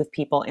interactions with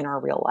people in our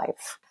real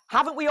life.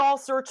 Haven't we all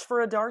searched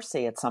for a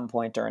Darcy at some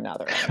point or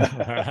another?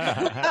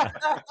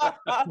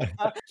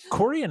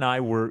 Corey and I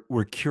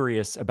were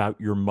curious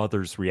about your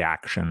mother's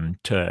reaction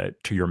to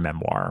your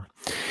memoir.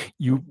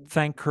 You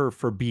thank her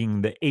for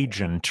being the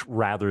agent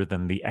rather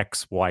than the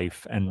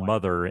ex-wife and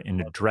mother in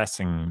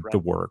addressing the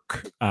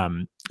work.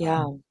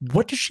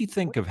 What does she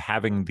think of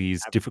having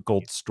these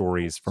difficult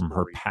stories from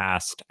her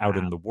past out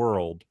in the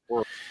world?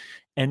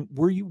 And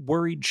were you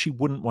worried she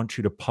wouldn't want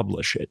you to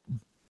publish it?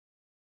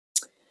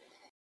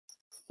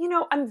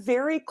 I'm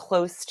very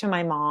close to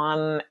my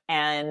mom,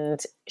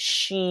 and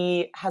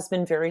she has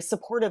been very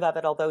supportive of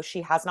it, although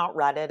she has not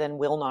read it and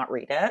will not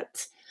read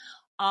it,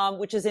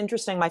 which is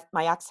interesting.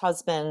 My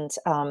ex-husband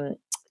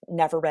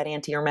never read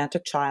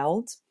Anti-Romantic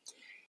Child.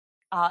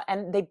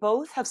 And they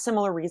both have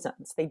similar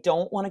reasons. They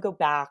don't want to go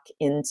back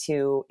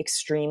into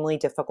extremely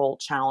difficult,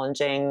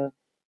 challenging,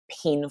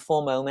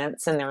 painful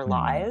moments in their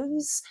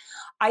lives.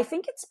 I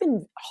think it's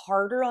been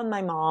harder on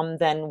my mom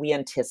than we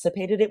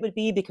anticipated it would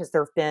be, because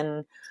there have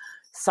been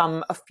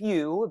a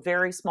few,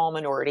 very small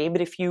minority,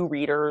 but a few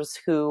readers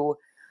who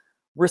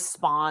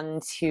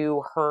respond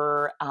to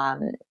her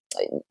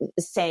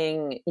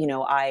saying,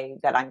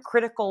 that I'm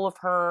critical of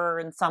her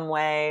in some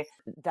way,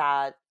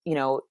 that,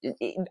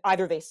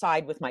 either they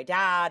side with my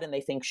dad and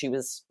they think it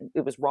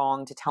was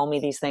wrong to tell me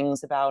these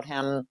things about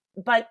him.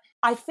 But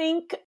I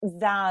think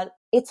that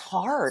it's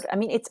hard. I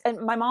mean, and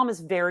my mom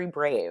is very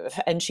brave,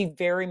 and she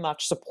very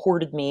much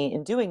supported me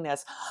in doing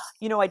this.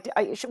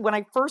 When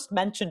I first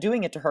mentioned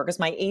doing it to her, because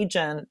my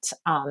agent,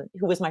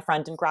 who was my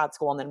friend in grad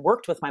school and then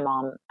worked with my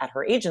mom at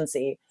her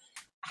agency,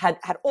 had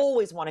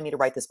always wanted me to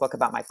write this book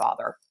about my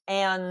father,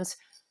 and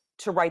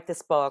to write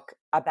this book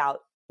about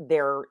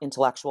their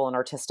intellectual and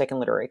artistic and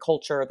literary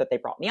culture that they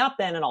brought me up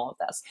in, and all of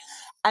this.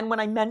 And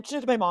when I mentioned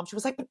it to my mom, she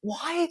was like, "But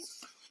why?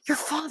 Your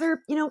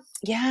father,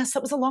 yes,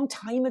 that was a long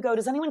time ago.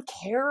 Does anyone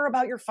care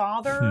about your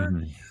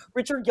father?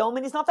 Richard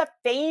Gilman, he's not that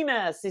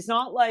famous. He's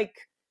not like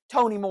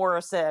Toni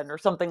Morrison or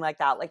something like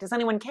that. Like, does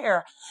anyone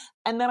care?"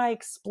 And then I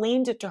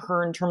explained it to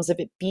her in terms of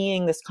it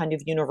being this kind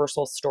of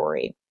universal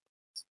story.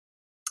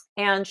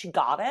 And she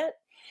got it.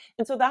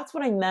 And so that's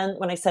what I meant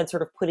when I said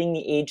sort of putting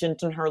the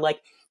agent in her,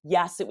 like,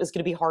 yes, it was going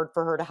to be hard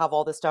for her to have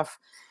all this stuff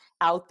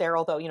out there.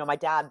 Although, my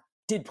dad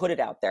did put it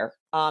out there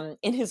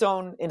in his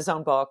own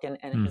book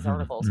and his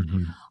articles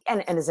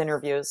and his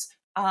interviews.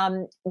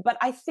 But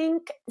I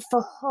think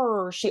for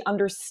her, she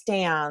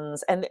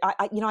understands. And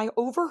I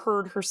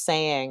overheard her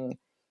saying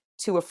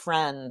to a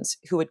friend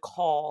who had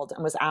called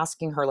and was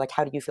asking her, like,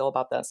 how do you feel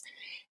about this?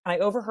 And I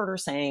overheard her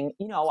saying,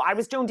 I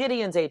was Joan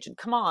Didion's agent.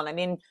 Come on. I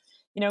mean,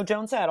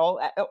 Joan said,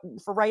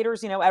 for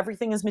writers,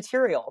 everything is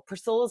material.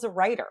 Priscilla's a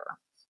writer.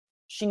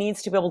 She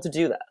needs to be able to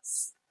do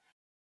this.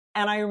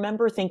 And I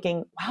remember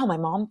thinking, wow, my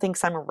mom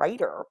thinks I'm a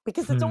writer,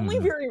 because it's only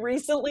very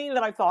recently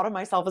that I thought of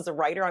myself as a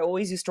writer. I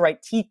always used to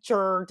write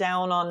teacher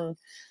down on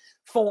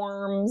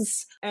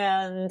forms.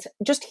 And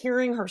just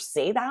hearing her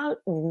say that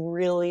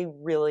really,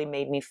 really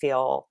made me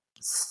feel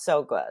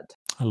so good.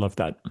 I love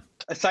that.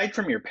 Aside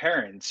from your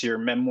parents, your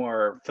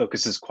memoir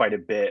focuses quite a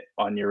bit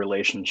on your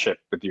relationship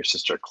with your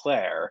sister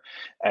Claire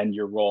and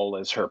your role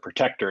as her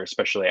protector,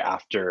 especially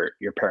after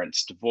your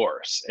parents'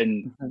 divorce.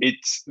 And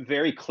it's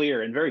very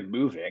clear and very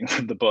moving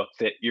from the book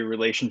that your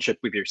relationship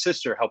with your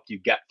sister helped you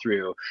get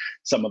through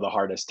some of the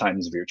hardest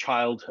times of your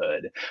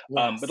childhood.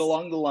 Yes. But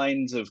along the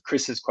lines of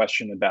Chris's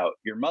question about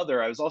your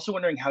mother, I was also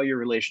wondering how your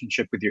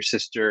relationship with your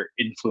sister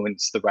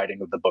influenced the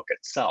writing of the book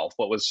itself.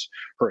 What was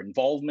her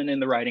involvement in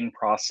the writing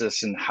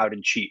process, and how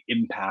did she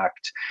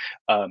impact,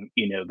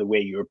 the way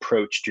you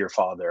approached your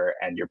father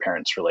and your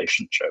parents'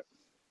 relationship?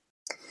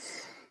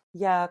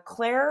 Yeah,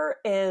 Claire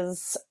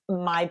is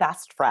my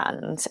best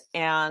friend.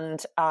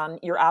 And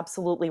you're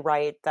absolutely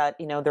right that,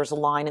 there's a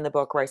line in the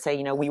book where I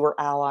say, we were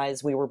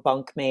allies, we were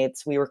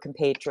bunkmates, we were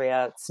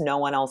compatriots. No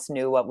one else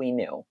knew what we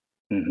knew.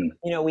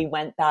 We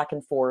went back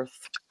and forth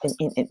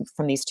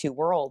from these two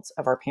worlds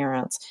of our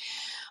parents.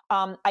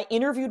 I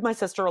interviewed my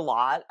sister a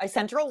lot. I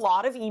sent her a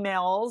lot of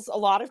emails, a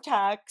lot of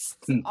texts.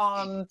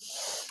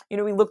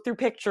 We looked through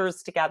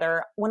pictures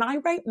together. When I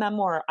write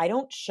memoir, I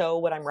don't show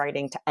what I'm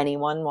writing to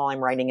anyone while I'm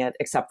writing it,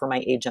 except for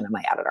my agent and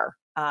my editor.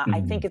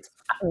 I think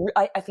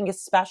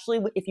especially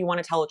if you want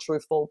to tell a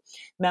truthful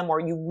memoir,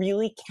 you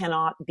really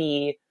cannot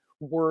be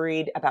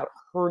worried about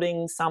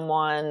hurting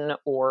someone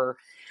or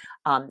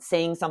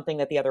saying something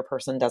that the other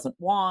person doesn't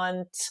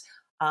want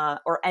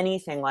or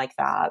anything like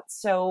that.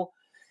 So,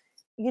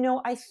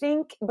 I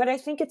think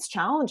it's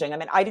challenging. I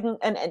mean, I didn't,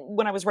 and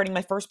when I was writing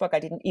my first book,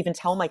 I didn't even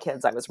tell my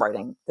kids I was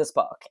writing this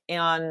book.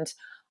 And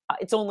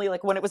it's only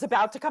like when it was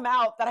about to come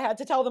out that I had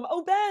to tell them,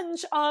 "Oh,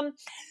 Benj,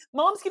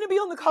 Mom's going to be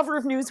on the cover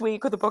of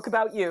Newsweek with a book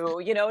about you,"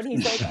 and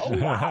he's like, "Oh,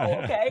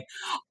 wow, okay."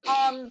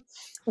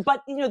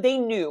 But, they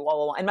knew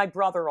all along. And my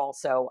brother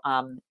also,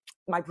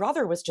 my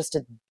brother was just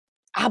an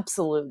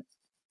absolute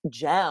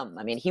gem.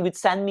 I mean, he would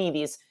send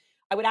me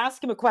I would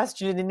ask him a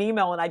question in an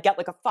email and I'd get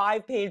like a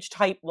 5-page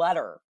typed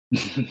letter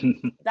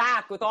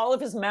back with all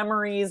of his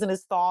memories and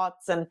his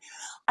thoughts. And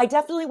I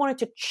definitely wanted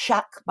to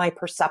check my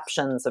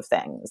perceptions of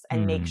things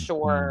and make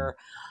sure,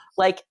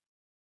 like,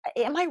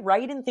 am I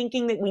right in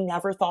thinking that we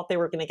never thought they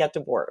were going to get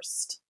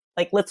divorced?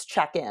 Like, let's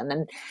check in.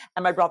 And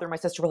my brother and my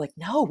sister were like,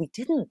 "No, we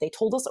didn't. They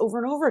told us over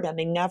and over again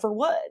they never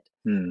would."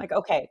 Like,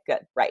 okay,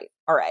 good. Right.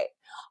 All right.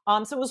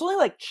 So it was really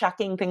like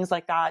checking things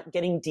like that,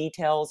 getting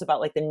details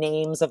about like the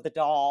names of the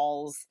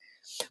dolls.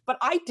 But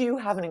I do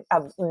have an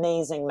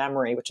amazing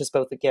memory, which is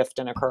both a gift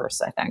and a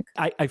curse, I think.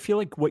 I feel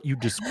like what you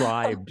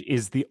described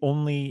is the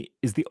only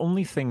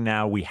thing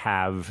now we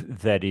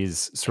have that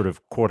is sort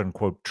of quote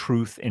unquote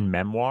truth in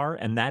memoir.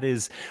 And that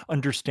is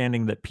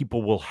understanding that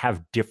people will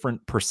have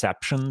different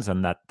perceptions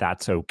and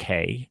that's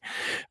okay.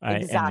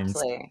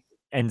 Exactly.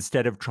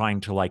 instead of trying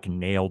to like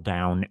nail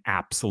down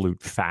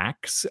absolute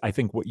facts, I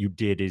think what you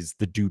did is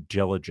the due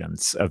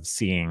diligence of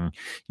seeing,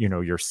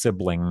 your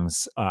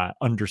siblings,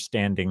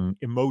 understanding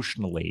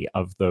emotionally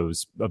of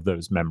those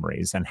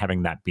memories and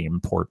having that be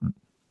important.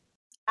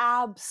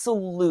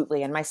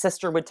 Absolutely. And my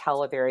sister would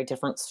tell a very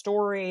different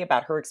story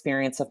about her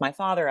experience of my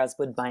father, as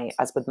would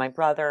my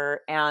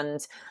brother.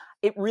 And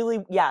it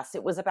really, yes,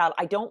 it was about,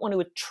 I don't want to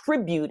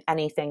attribute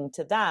anything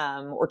to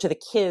them or to the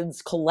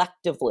kids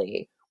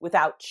collectively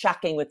without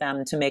checking with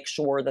them to make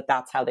sure that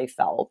that's how they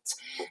felt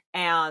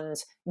and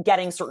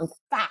getting certain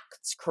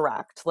facts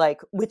correct,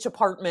 like which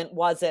apartment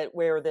was it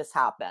where this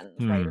happened,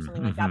 right? Or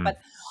something like that. But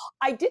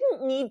I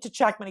didn't need to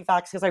check many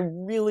facts because I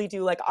really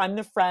do, like, I'm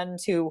the friend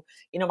who,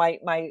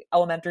 my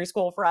elementary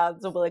school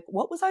friends will be like,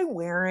 what was I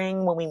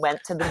wearing when we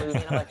went to the movie?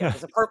 And I'm like, it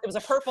was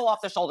a purple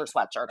off the shoulder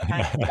sweatshirt.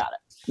 Okay, you got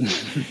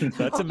it.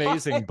 That's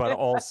amazing, but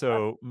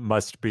also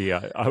must be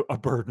a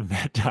burden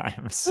at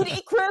times.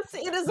 Chris,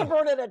 it is a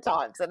burden at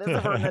times. It is a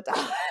burden at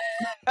times,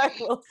 I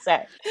will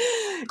say.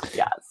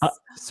 Yes.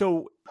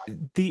 So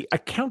the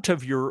account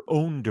of your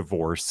own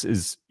divorce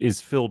is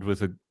filled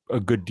with a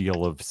good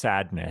deal of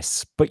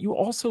sadness, but you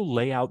also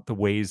lay out the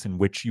ways in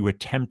which you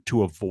attempt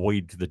to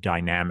avoid the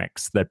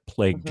dynamics that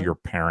plagued your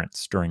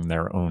parents during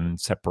their own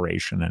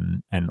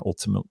separation and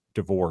ultimate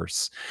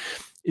divorce.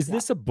 Is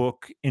this a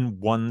book, in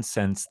one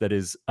sense, that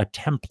is a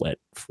template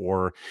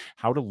for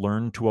how to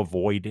learn to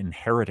avoid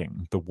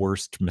inheriting the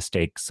worst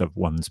mistakes of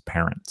one's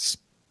parents?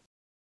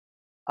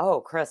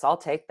 Oh, Chris, I'll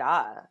take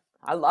that.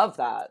 I love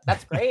that.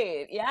 That's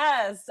great.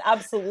 Yes,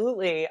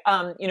 absolutely.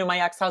 My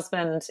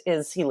ex-husband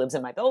he lives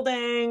in my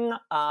building.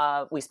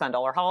 We spend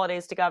all our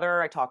holidays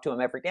together. I talk to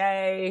him every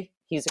day.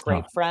 He's a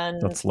great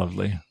friend. That's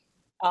lovely.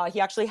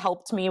 He actually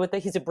helped me with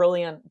he's a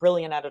brilliant,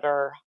 brilliant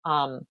editor,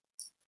 a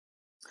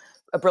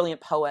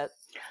brilliant poet.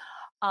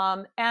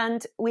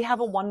 And we have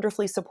a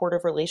wonderfully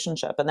supportive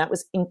relationship. And that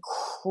was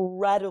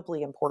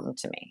incredibly important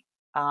to me,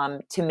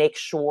 to make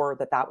sure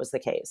that was the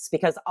case.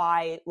 Because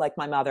I, like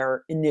my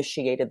mother,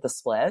 initiated the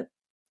split.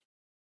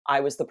 I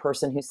was the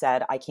person who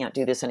said, I can't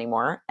do this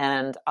anymore.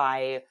 And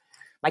my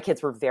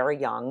kids were very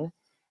young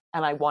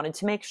and I wanted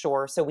to make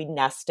sure. So we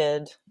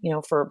nested,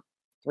 for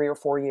 3 or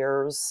 4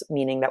 years,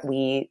 meaning that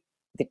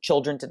the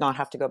children did not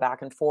have to go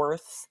back and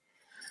forth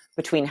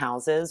between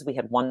houses. We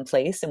had one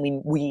place and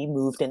we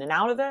moved in and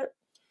out of it.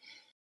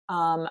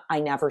 I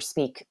never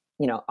speak,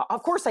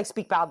 of course I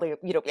speak badly,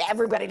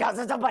 everybody does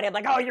it. Somebody, I'm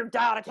like, oh, you're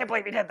down. I can't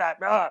believe you did that.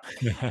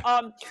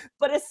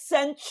 But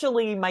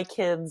essentially my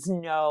kids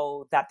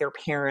know that their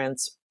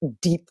parents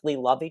deeply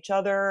love each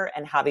other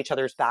and have each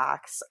other's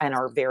backs and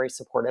are very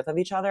supportive of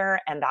each other.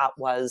 And that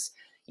was,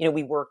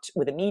 we worked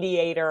with a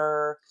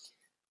mediator.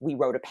 We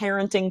wrote a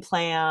parenting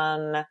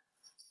plan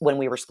when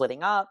we were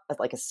splitting up,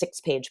 like a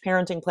 6-page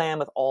parenting plan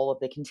with all of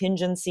the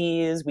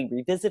contingencies. We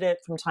revisit it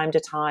from time to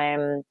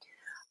time.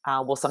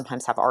 We'll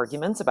sometimes have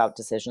arguments about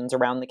decisions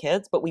around the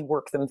kids, but we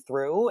work them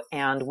through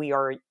and we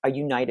are a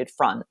united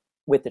front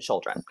with the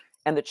children.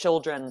 And the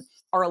children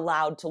are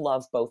allowed to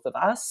love both of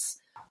us.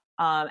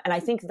 And I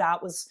think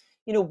that was,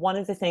 one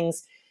of the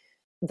things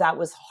that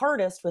was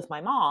hardest with my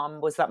mom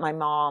was that my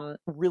mom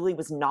really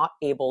was not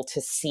able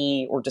to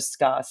see or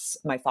discuss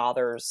my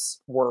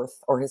father's worth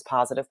or his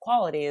positive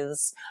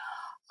qualities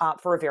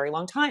for a very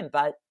long time.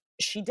 But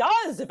she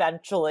does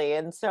eventually.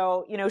 And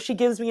so, she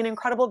gives me an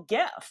incredible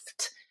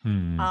gift.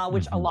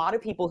 Which a lot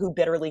of people who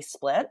bitterly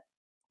split,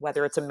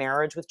 whether it's a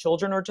marriage with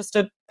children or just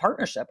a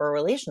partnership or a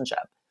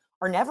relationship,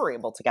 are never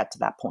able to get to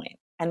that point.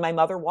 And my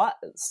mother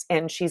was,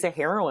 and she's a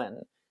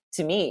heroine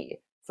to me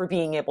for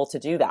being able to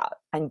do that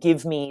and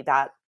give me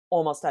that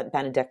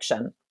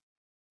benediction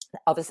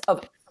of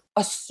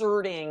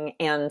asserting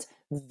and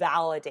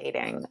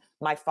validating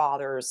my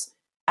father's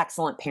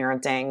excellent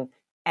parenting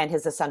and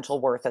his essential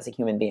worth as a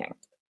human being.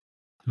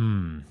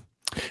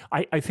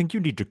 I think you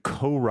need to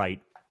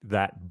co-write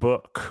that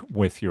book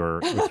with your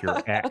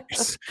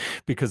ex,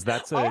 because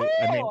that's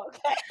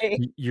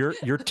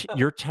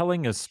you're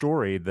telling a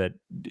story that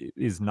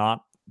is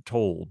not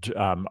told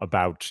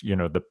about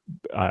the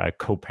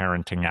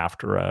co-parenting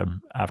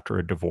after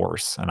a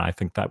divorce, and I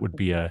think that would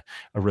be a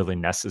really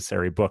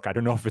necessary book. I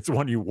don't know if it's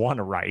one you want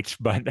to write,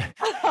 but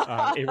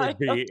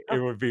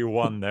it would be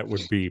one that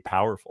would be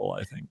powerful,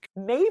 I think.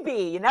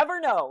 Maybe. You never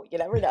know.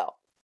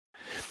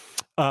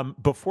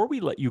 Before we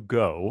let you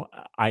go,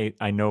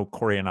 I know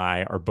Corey and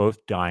I are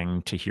both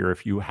dying to hear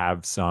if you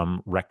have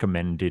some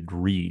recommended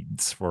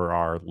reads for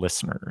our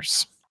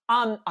listeners.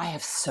 I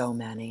have so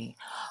many.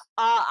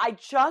 I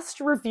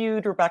just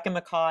reviewed Rebecca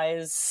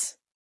Mackay's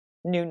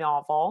new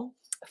novel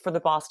for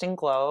the Boston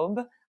Globe.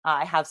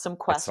 I have some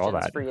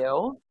questions for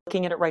you.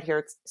 Looking at it right here,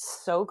 it's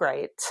so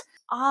great.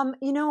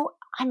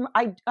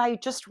 I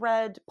just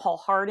read Paul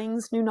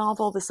Harding's new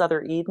novel, This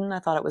Other Eden. I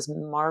thought it was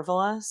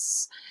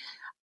marvelous.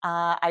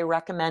 I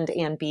recommend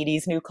Ann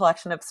Beattie's new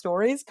collection of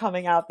stories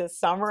coming out this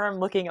summer. I'm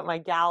looking at my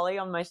galley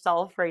on my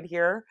shelf right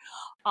here.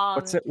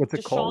 What's it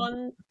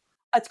called?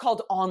 It's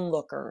called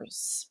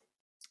Onlookers.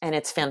 and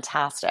it's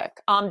fantastic.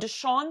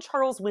 Deshaun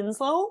Charles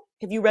Winslow,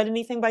 have you read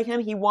anything by him?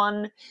 He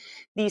won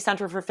the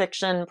Center for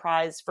Fiction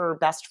Prize for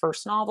Best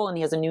First Novel, and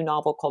he has a new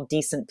novel called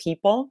Decent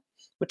People,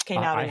 which came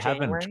out in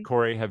January. I haven't.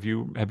 Corey, have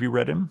you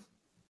read him?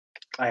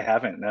 I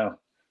haven't, no.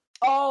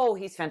 Oh,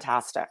 he's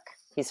fantastic.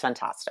 He's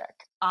fantastic.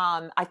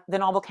 The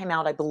novel came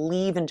out, I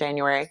believe, in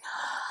January.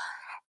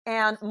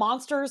 And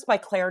Monsters by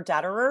Claire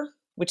Dederer,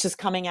 which is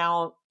coming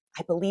out,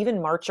 I believe,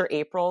 in March or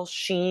April.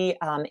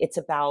 It's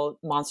about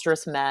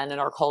monstrous men in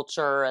our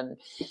culture. And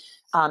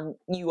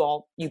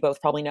you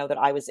both probably know that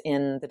I was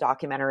in the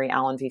documentary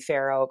Alan v.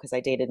 Farrow because I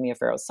dated Mia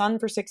Farrow's son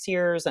for 6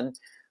 years. And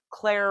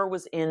Claire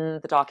was in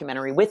the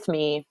documentary with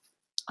me,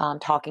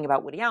 talking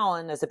about Woody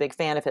Allen as a big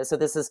fan of his. So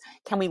this is,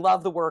 can we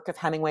love the work of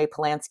Hemingway,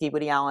 Polanski,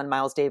 Woody Allen,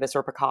 Miles Davis,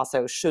 or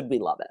Picasso? Should we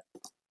love it?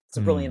 It's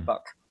a brilliant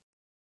book.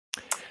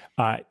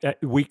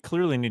 We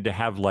clearly need to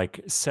have like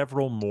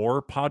several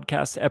more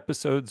podcast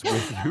episodes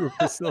with you,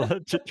 Priscilla,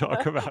 to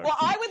talk about. Well,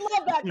 I would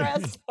love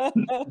that,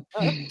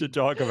 Chris. To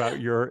talk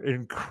about your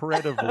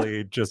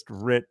incredibly just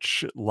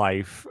rich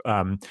life.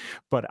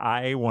 But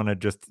I want to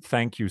just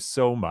thank you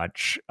so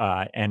much.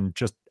 And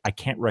just, I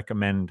can't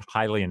recommend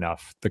highly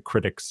enough The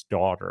Critic's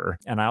Daughter.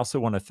 And I also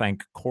want to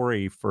thank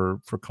Corey for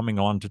coming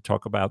on to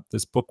talk about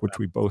this book, which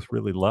we both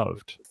really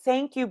loved.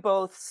 Thank you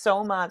both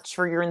so much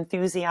for your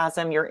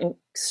enthusiasm, your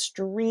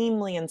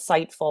extremely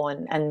insightful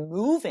and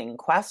moving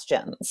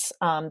questions.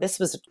 This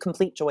was a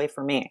complete joy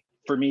for me.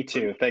 For me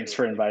too. Thanks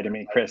for inviting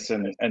me, Chris,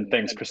 and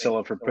thanks,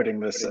 Priscilla, for putting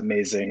this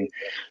amazing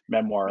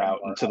memoir out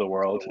into the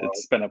world.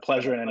 It's been a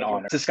pleasure and an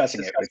honor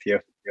discussing it with you.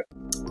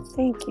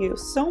 Thank you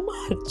so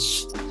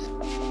much.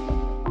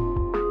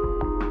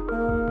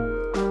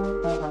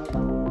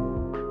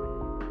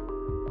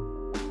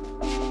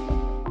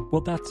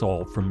 Well, that's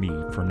all from me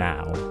for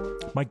now.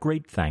 My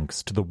great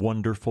thanks to the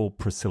wonderful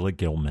Priscilla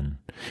Gilman,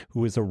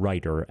 who is a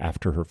writer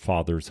after her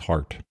father's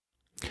heart.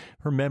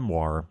 Her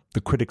memoir,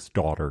 The Critic's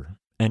Daughter,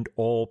 and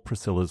all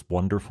Priscilla's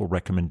wonderful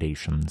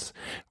recommendations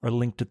are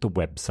linked at the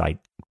website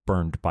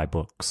Burned by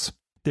Books.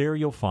 There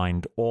you'll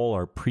find all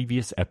our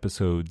previous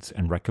episodes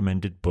and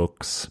recommended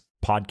books,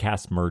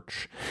 podcast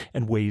merch,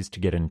 and ways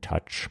to get in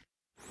touch.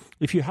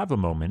 If you have a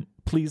moment,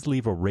 please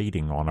leave a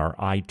rating on our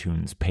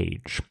iTunes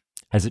page,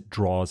 as it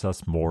draws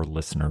us more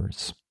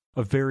listeners.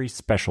 A very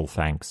special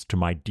thanks to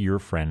my dear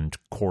friend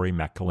Corey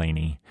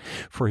McElhaney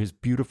for his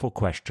beautiful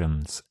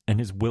questions and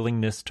his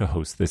willingness to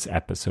host this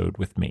episode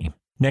with me.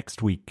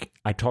 Next week,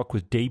 I talk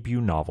with debut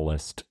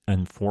novelist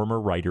and former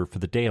writer for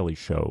The Daily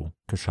Show,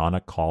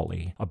 Kashana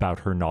Cauley,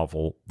 about her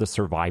novel, The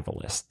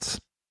Survivalists.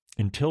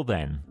 Until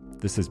then,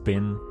 this has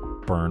been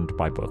Burned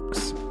by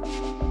Books.